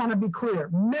I just want to be clear,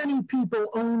 many people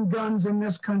own guns in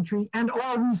this country and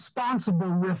are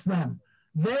responsible with them.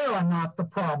 They are not the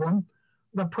problem.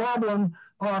 The problem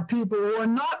are people who are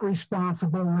not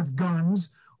responsible with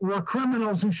guns, or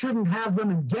criminals who shouldn't have them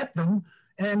and get them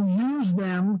and use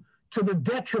them to the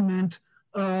detriment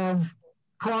of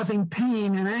causing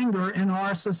pain and anger in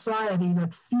our society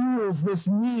that fuels this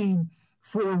need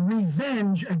for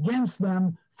revenge against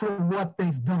them for what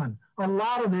they've done. A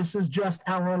lot of this is just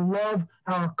our love,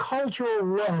 our cultural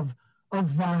love of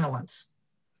violence.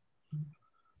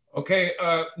 Okay,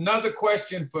 another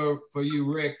question for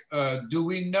you, Rick. Do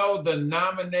we know the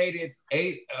nominated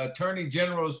 8 Attorney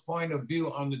General's point of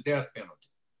view on the death penalty?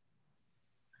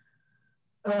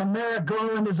 Merrick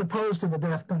Garland is opposed to the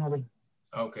death penalty.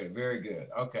 Okay, very good.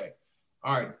 Okay,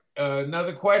 all right.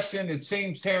 Another question. It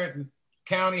seems Tarrant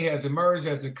County has emerged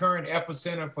as the current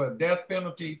epicenter for death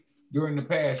penalty during the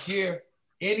past year.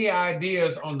 Any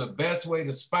ideas on the best way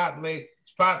to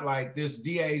spotlight this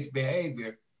DA's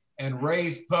behavior and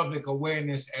raise public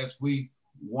awareness as we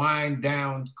wind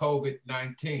down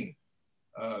COVID-19?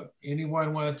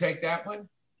 Anyone want to take that one?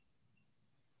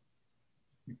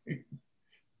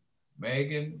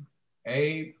 Megan,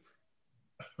 Abe,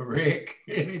 Rick,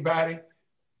 anybody?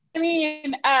 I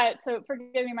mean, so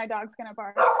forgive me, my dog's gonna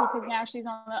bark because now she's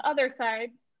on the other side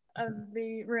of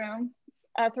the room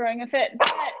throwing a fit.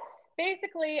 But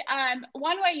basically,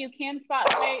 one way you can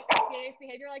spotlight DA's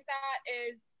behavior like that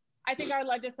is, I think our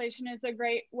legislation is a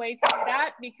great way to do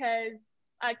that, because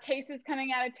cases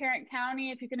coming out of Tarrant County,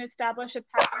 if you can establish a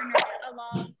pattern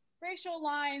along racial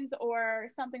lines or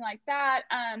something like that,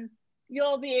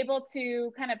 you'll be able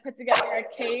to kind of put together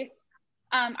a case.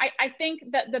 I think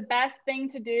that the best thing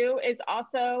to do is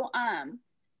also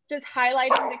just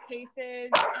highlighting the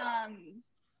cases,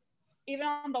 even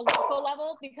on the local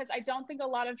level, because I don't think a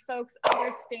lot of folks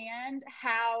understand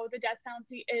how the death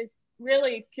penalty is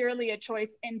really purely a choice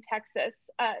in Texas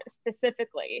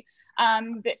specifically.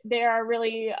 There are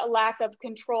really a lack of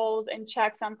controls and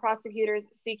checks on prosecutors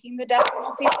seeking the death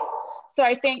penalty. So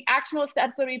I think actionable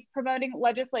steps would be promoting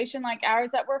legislation like ours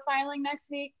that we're filing next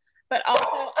week. But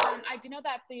also, I do know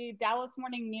that the Dallas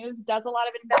Morning News does a lot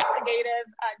of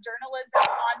investigative journalism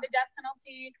on the death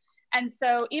penalty. And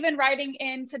so even writing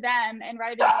into them and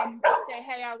writing in, say,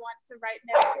 hey, I want to write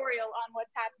an editorial on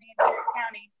what's happening in Tarrant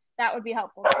County, that would be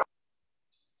helpful.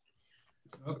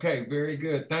 Okay, very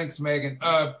good. Thanks, Megan.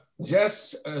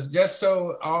 Just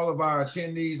so all of our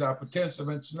attendees, our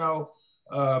participants know,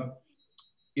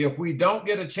 if we don't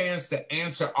get a chance to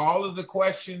answer all of the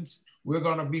questions, we're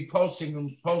going to be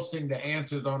posting the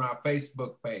answers on our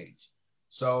Facebook page.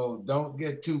 So don't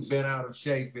get too bent out of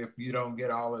shape if you don't get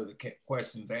all of the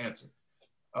questions answered.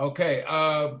 Okay,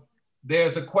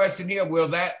 there's a question here. Will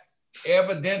that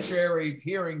evidentiary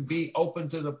hearing be open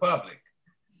to the public?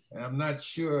 And I'm not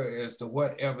sure as to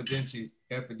what evidentiary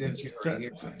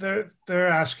hearing. They're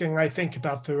asking, I think,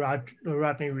 about the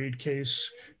Rodney Reed case.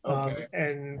 Okay.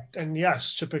 And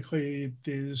yes, typically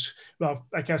these, well,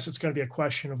 I guess it's going to be a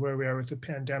question of where we are with the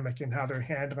pandemic and how they're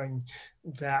handling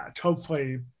that.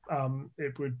 Hopefully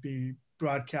it would be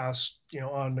broadcast,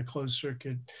 on the closed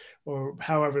circuit or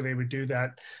however they would do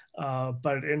that.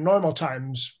 But in normal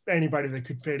times, anybody that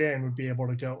could fit in would be able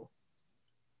to go.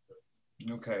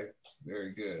 Okay,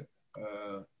 very good.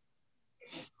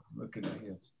 Looking at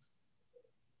here.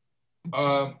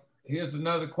 Here's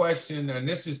another question, and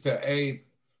this is to Abe.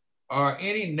 Are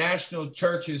any national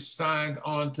churches signed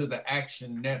on to the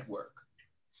Action Network?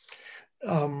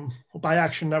 By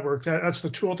Action Network, that's the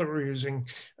tool that we're using.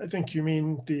 I think you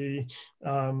mean the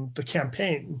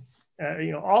campaign.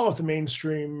 All of the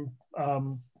mainstream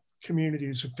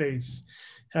communities of faith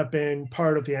have been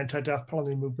part of the anti-death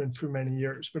penalty movement for many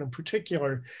years. But in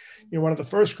particular, one of the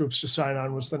first groups to sign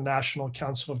on was the National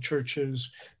Council of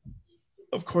Churches.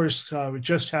 Of course, we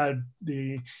just had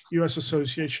the U.S.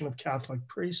 Association of Catholic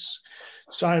Priests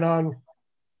sign on.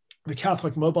 The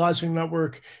Catholic Mobilizing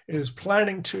Network is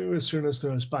planning to, as soon as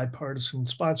there's bipartisan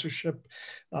sponsorship.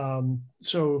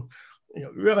 So,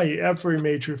 really every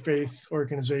major faith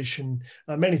organization,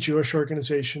 many Jewish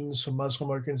organizations, some Muslim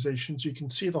organizations, you can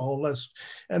see the whole list.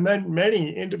 And then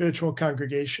many individual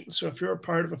congregations. So if you're a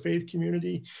part of a faith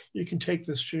community, you can take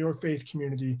this to your faith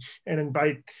community and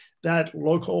invite that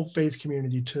local faith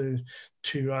community to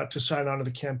sign on to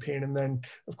the campaign. And then,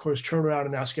 of course, turn around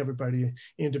and ask everybody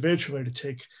individually to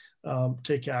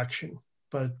take action.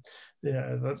 But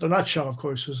yeah, the nutshell, of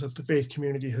course, is that the faith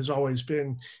community has always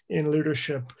been in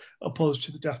leadership opposed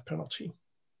to the death penalty.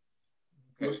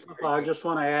 Mustafa, I just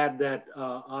want to add that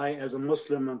I, as a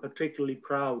Muslim, am particularly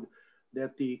proud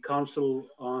that the Council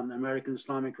on American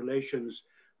Islamic Relations,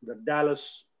 the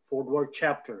Dallas-Fort Worth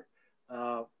chapter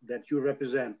that you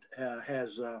represent,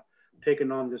 has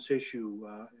taken on this issue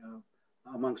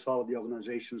amongst all of the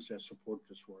organizations that support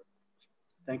this work.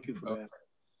 Thank you for that.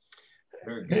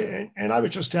 And I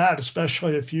would just add,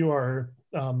 especially if you are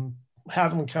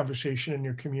having a conversation in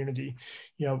your community,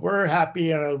 you know, we're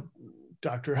happy.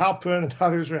 Dr. Halperin and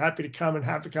others are happy to come and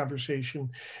have the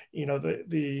conversation. You know,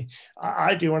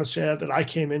 I do want to say that I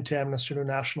came into Amnesty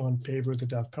International in favor of the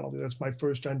death penalty. That's my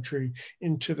first entry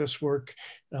into this work.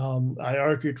 I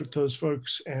argued with those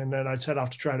folks, and then I set off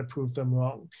to try to prove them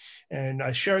wrong. And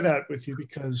I share that with you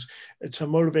because it's a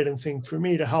motivating thing for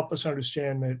me to help us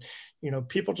understand that, you know,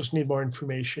 people just need more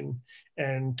information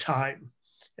and time.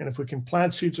 And if we can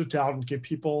plant seeds of doubt and give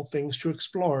people things to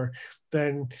explore,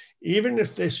 then even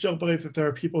if they still believe that there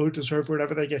are people who deserve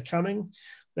whatever they get coming,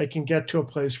 they can get to a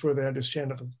place where they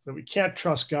understand that we can't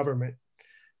trust government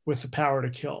with the power to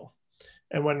kill.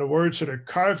 And when the words that are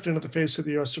carved into the face of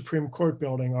the US Supreme Court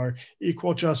building are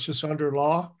equal justice under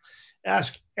law,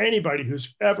 ask anybody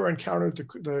who's ever encountered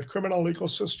the criminal legal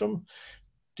system,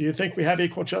 do you think we have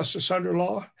equal justice under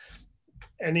law?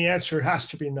 And the answer has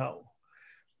to be no,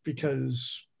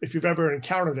 because if you've ever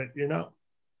encountered it, you know.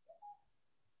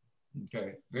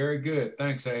 Okay, very good.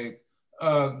 Thanks, Abe.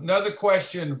 Another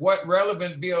question, what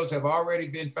relevant bills have already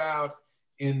been filed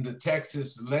in the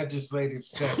Texas legislative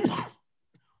session?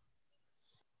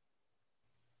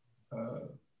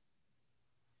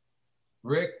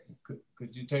 Rick,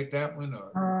 could you take that one?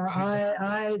 Or?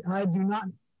 I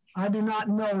do not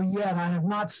know yet. I have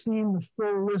not seen the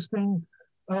full listing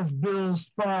of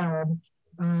bills filed.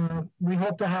 We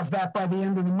hope to have that by the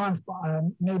end of the month.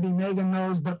 Maybe Megan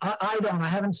knows, but I don't. I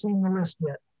haven't seen the list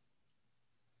yet.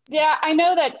 Yeah, I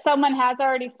know that someone has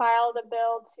already filed a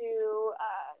bill to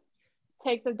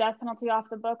take the death penalty off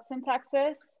the books in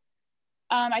Texas.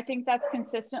 I think that's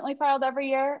consistently filed every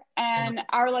year. And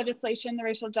our legislation, the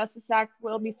Racial Justice Act,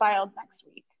 will be filed next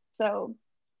week. So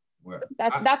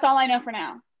that's all I know for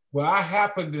now. Well, I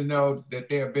happen to know that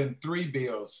there have been 3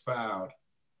 bills filed.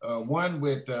 One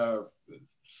with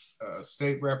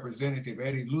State Representative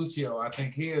Eddie Lucio. I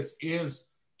think his is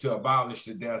to abolish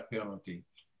the death penalty.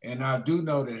 And I do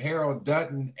know that Harold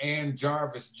Dutton and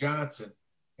Jarvis Johnson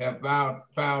have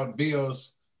filed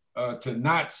bills to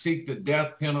not seek the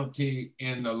death penalty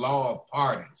in the law of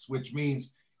pardons, which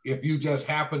means if you just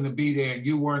happen to be there and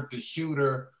you weren't the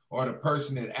shooter or the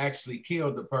person that actually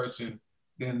killed the person,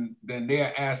 then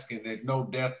they're asking that no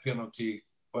death penalty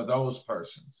for those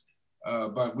persons.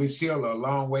 But we're still a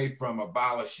long way from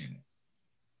abolishing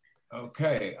it.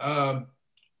 Okay.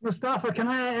 Mustafa, can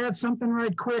I add something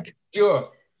right quick? Sure.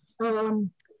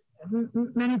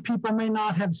 Many people may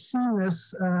not have seen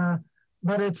this,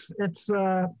 but it's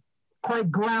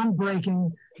quite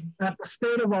groundbreaking that the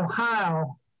state of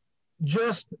Ohio,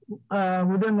 just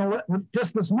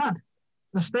this month,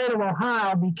 the state of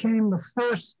Ohio became the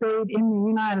first state in the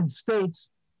United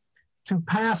States to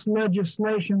pass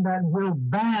legislation that will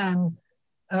ban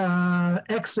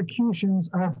executions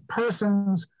of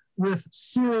persons with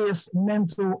serious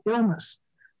mental illness.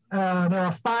 There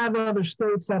are 5 other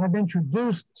states that have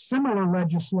introduced similar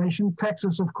legislation.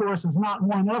 Texas, of course, is not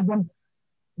one of them.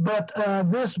 But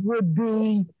this would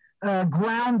be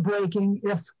groundbreaking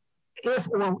if,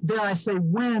 or dare I say,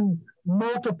 when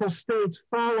multiple states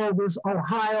follow this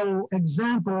Ohio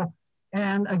example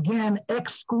and again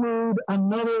exclude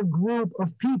another group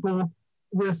of people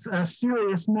with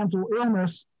serious mental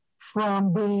illness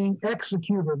from being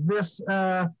executed. This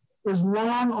is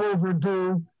long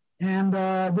overdue, and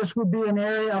this would be an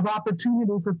area of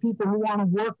opportunity for people who want to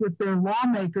work with their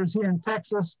lawmakers here in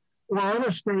Texas or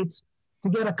other states to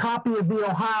get a copy of the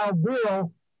Ohio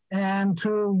bill and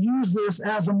to use this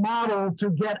as a model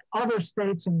to get other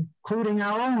states, including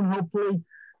our own, hopefully,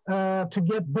 to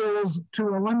get bills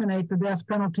to eliminate the death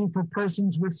penalty for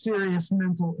persons with serious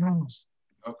mental illness.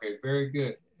 Okay, very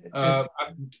good.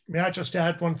 May I just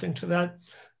add one thing to that?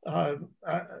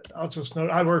 I'll just note,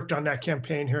 I worked on that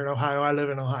campaign here in Ohio. I live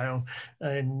in Ohio,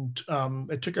 and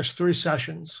it took us 3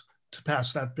 sessions to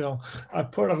pass that bill. I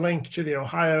put a link to the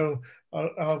Ohio,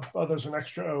 there's an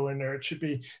extra O in there. It should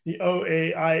be the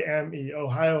OAIME,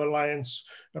 Ohio Alliance,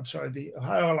 the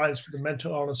Ohio Alliance for the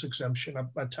Mental Illness Exemption.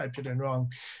 I typed it in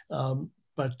wrong,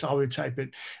 but I'll retype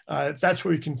it. That's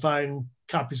where you can find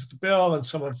copies of the bill and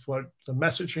some of what the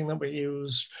messaging that we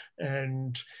use.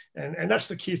 And that's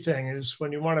the key thing is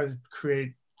when you want to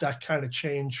create that kind of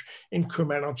change,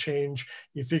 incremental change.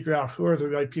 You figure out who are the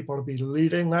right people to be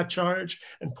leading that charge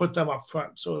and put them up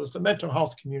front. So it's the mental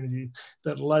health community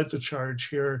that led the charge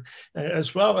here,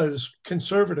 as well as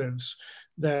conservatives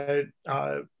that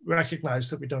recognize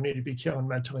that we don't need to be killing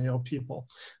mentally ill people,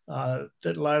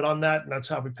 that led on that, and that's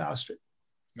how we passed it.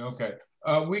 Okay.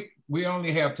 We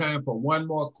only have time for one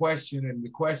more question, and the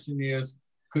question is,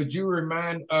 could you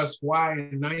remind us why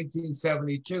in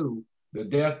 1972 the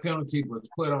death penalty was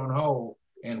put on hold,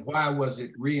 and why was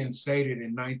it reinstated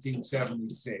in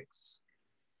 1976?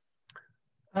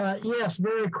 Yes,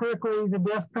 very quickly, the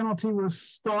death penalty was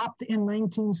stopped in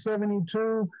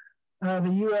 1972.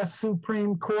 The U.S.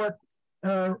 Supreme Court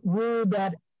ruled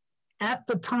that at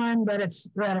the time that it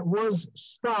was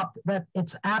stopped, that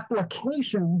its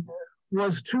application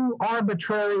was too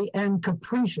arbitrary and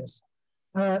capricious.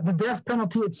 The death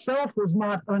penalty itself was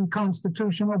not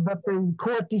unconstitutional, but the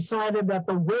court decided that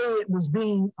the way it was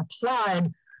being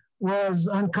applied was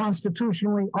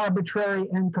unconstitutionally arbitrary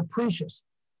and capricious,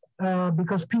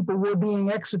 because people were being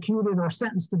executed or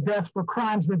sentenced to death for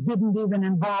crimes that didn't even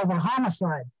involve a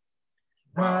homicide.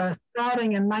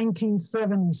 Starting in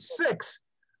 1976,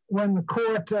 when the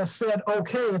court said,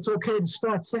 okay, it's okay to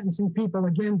start sentencing people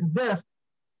again to death,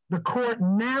 the court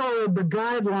narrowed the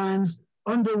guidelines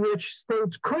under which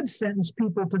states could sentence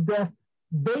people to death,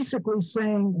 basically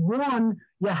saying, one,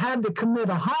 you had to commit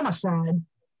a homicide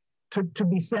to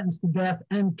be sentenced to death,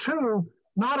 and two,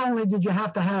 not only did you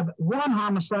have to have one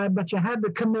homicide, but you had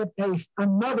to commit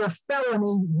another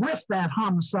felony with that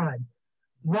homicide.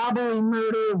 Robbery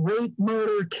murder, rape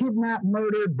murder, kidnap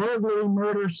murder, burglary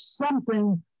murder,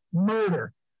 something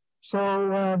murder.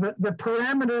 So the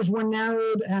parameters were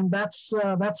narrowed, and that's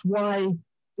why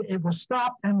it was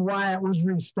stopped and why it was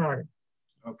restarted.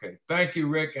 Okay, thank you,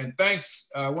 Rick. And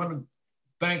thanks, I want to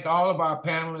thank all of our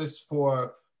panelists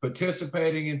for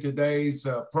participating in today's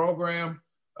program,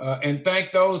 and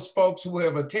thank those folks who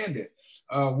have attended.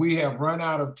 We have run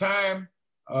out of time.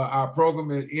 Our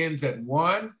program ends at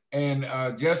 1.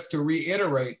 And just to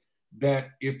reiterate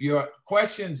that if your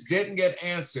questions didn't get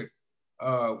answered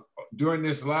during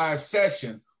this live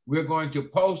session, we're going to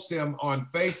post them on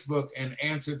Facebook and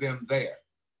answer them there.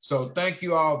 So thank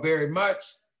you all very much,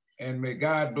 and may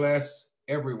God bless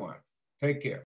everyone. Take care.